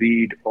rarely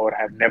read or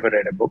have never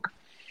read a book.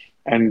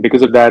 And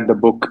because of that, the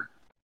book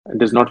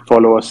does not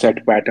follow a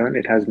set pattern.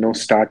 It has no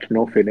start,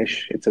 no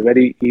finish. It's a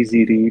very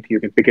easy read. You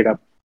can pick it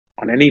up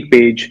on any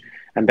page,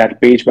 and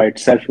that page by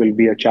itself will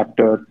be a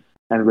chapter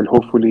and will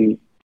hopefully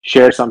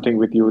share something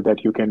with you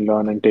that you can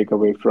learn and take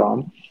away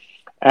from.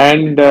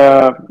 And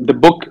the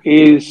book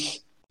is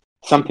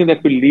something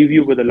that will leave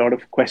you with a lot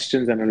of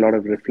questions and a lot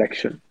of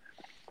reflection.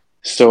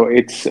 So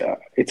it's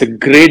a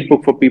great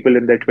book for people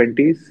in their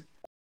 20s.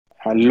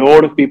 A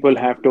lot of people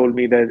have told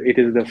me that it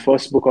is the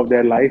first book of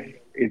their life.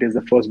 It is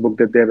the first book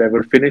that they've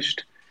ever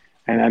finished.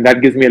 And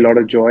that gives me a lot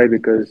of joy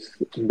because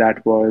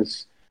that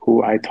was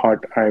who I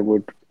thought I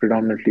would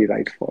predominantly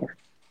write for.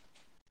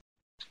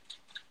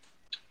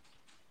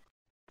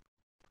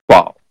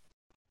 Wow.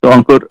 So,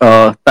 Ankur,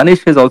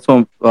 Tanish has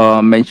also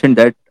mentioned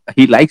that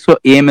he likes your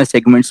AMS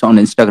segments on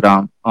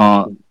Instagram.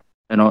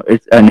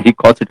 And he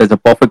calls it as a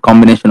perfect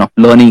combination of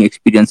learning,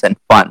 experience, and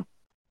fun.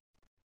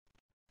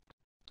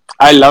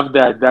 I love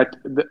that.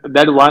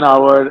 That 1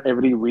 hour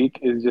every week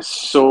is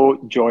just so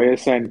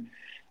joyous, and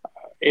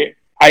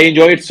I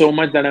enjoy it so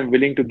much that I'm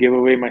willing to give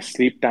away my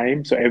sleep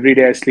time. So every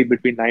day I sleep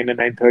between 9 and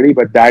 9:30,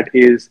 but that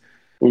is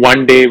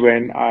one day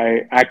when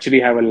I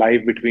actually have a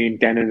life between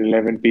 10 and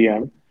 11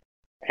 p.m.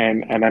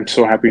 And I'm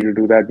so happy to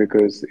do that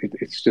because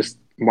it's just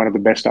one of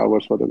the best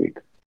hours for the week.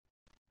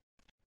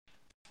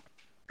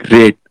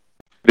 Great,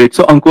 great.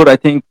 So Ankur, I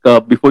think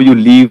before you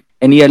leave,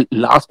 any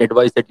last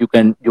advice that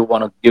you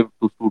want to give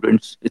to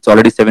students? It's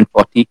already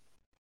 7:40.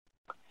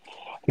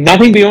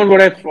 Nothing beyond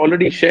what I've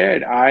already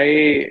shared.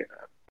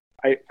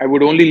 I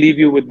would only leave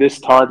you with this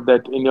thought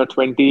that in your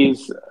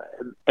 20s,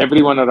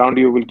 everyone around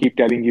you will keep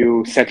telling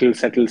you settle,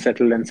 settle,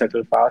 settle, and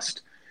settle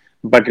fast.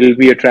 But it'll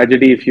be a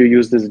tragedy if you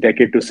use this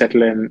decade to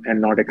settle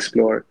and not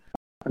explore.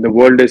 The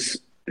world is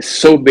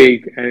so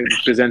big and it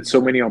presents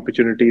so many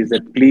opportunities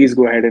that please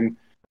go ahead and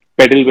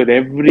pedal with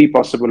every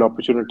possible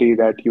opportunity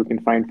that you can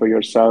find for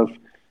yourself,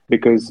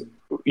 because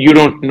you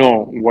don't know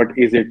what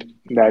is it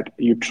that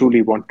you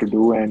truly want to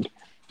do, and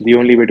the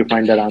only way to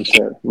find that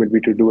answer will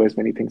be to do as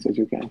many things as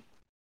you can.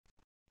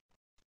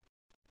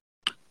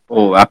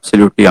 Oh,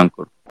 absolutely,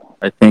 Ankur.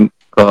 I think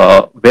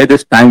where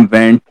this time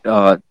went,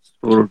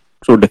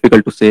 so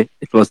difficult to say.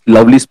 It was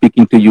lovely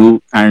speaking to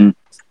you and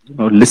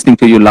listening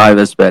to you live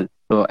as well.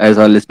 So, as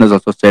our listeners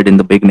also said in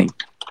the beginning,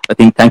 I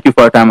think thank you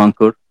for your time,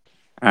 Ankur,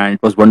 and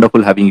it was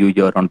wonderful having you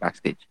here on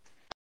backstage.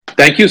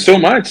 Thank you so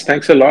much.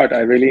 Thanks a lot.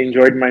 I really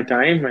enjoyed my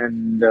time,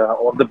 and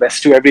all the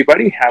best to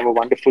everybody. Have a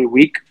wonderful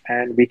week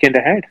and weekend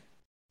ahead.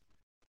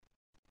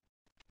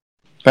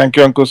 Thank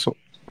you, Ankur. So,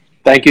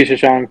 Thank you,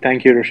 Shashank.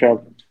 Thank you,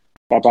 Rishabh.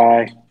 Bye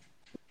bye.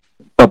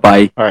 Bye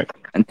bye, bye.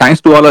 and thanks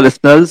to all our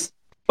listeners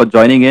for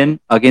joining in.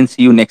 Again,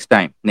 see you next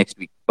time next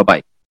week. Bye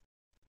bye.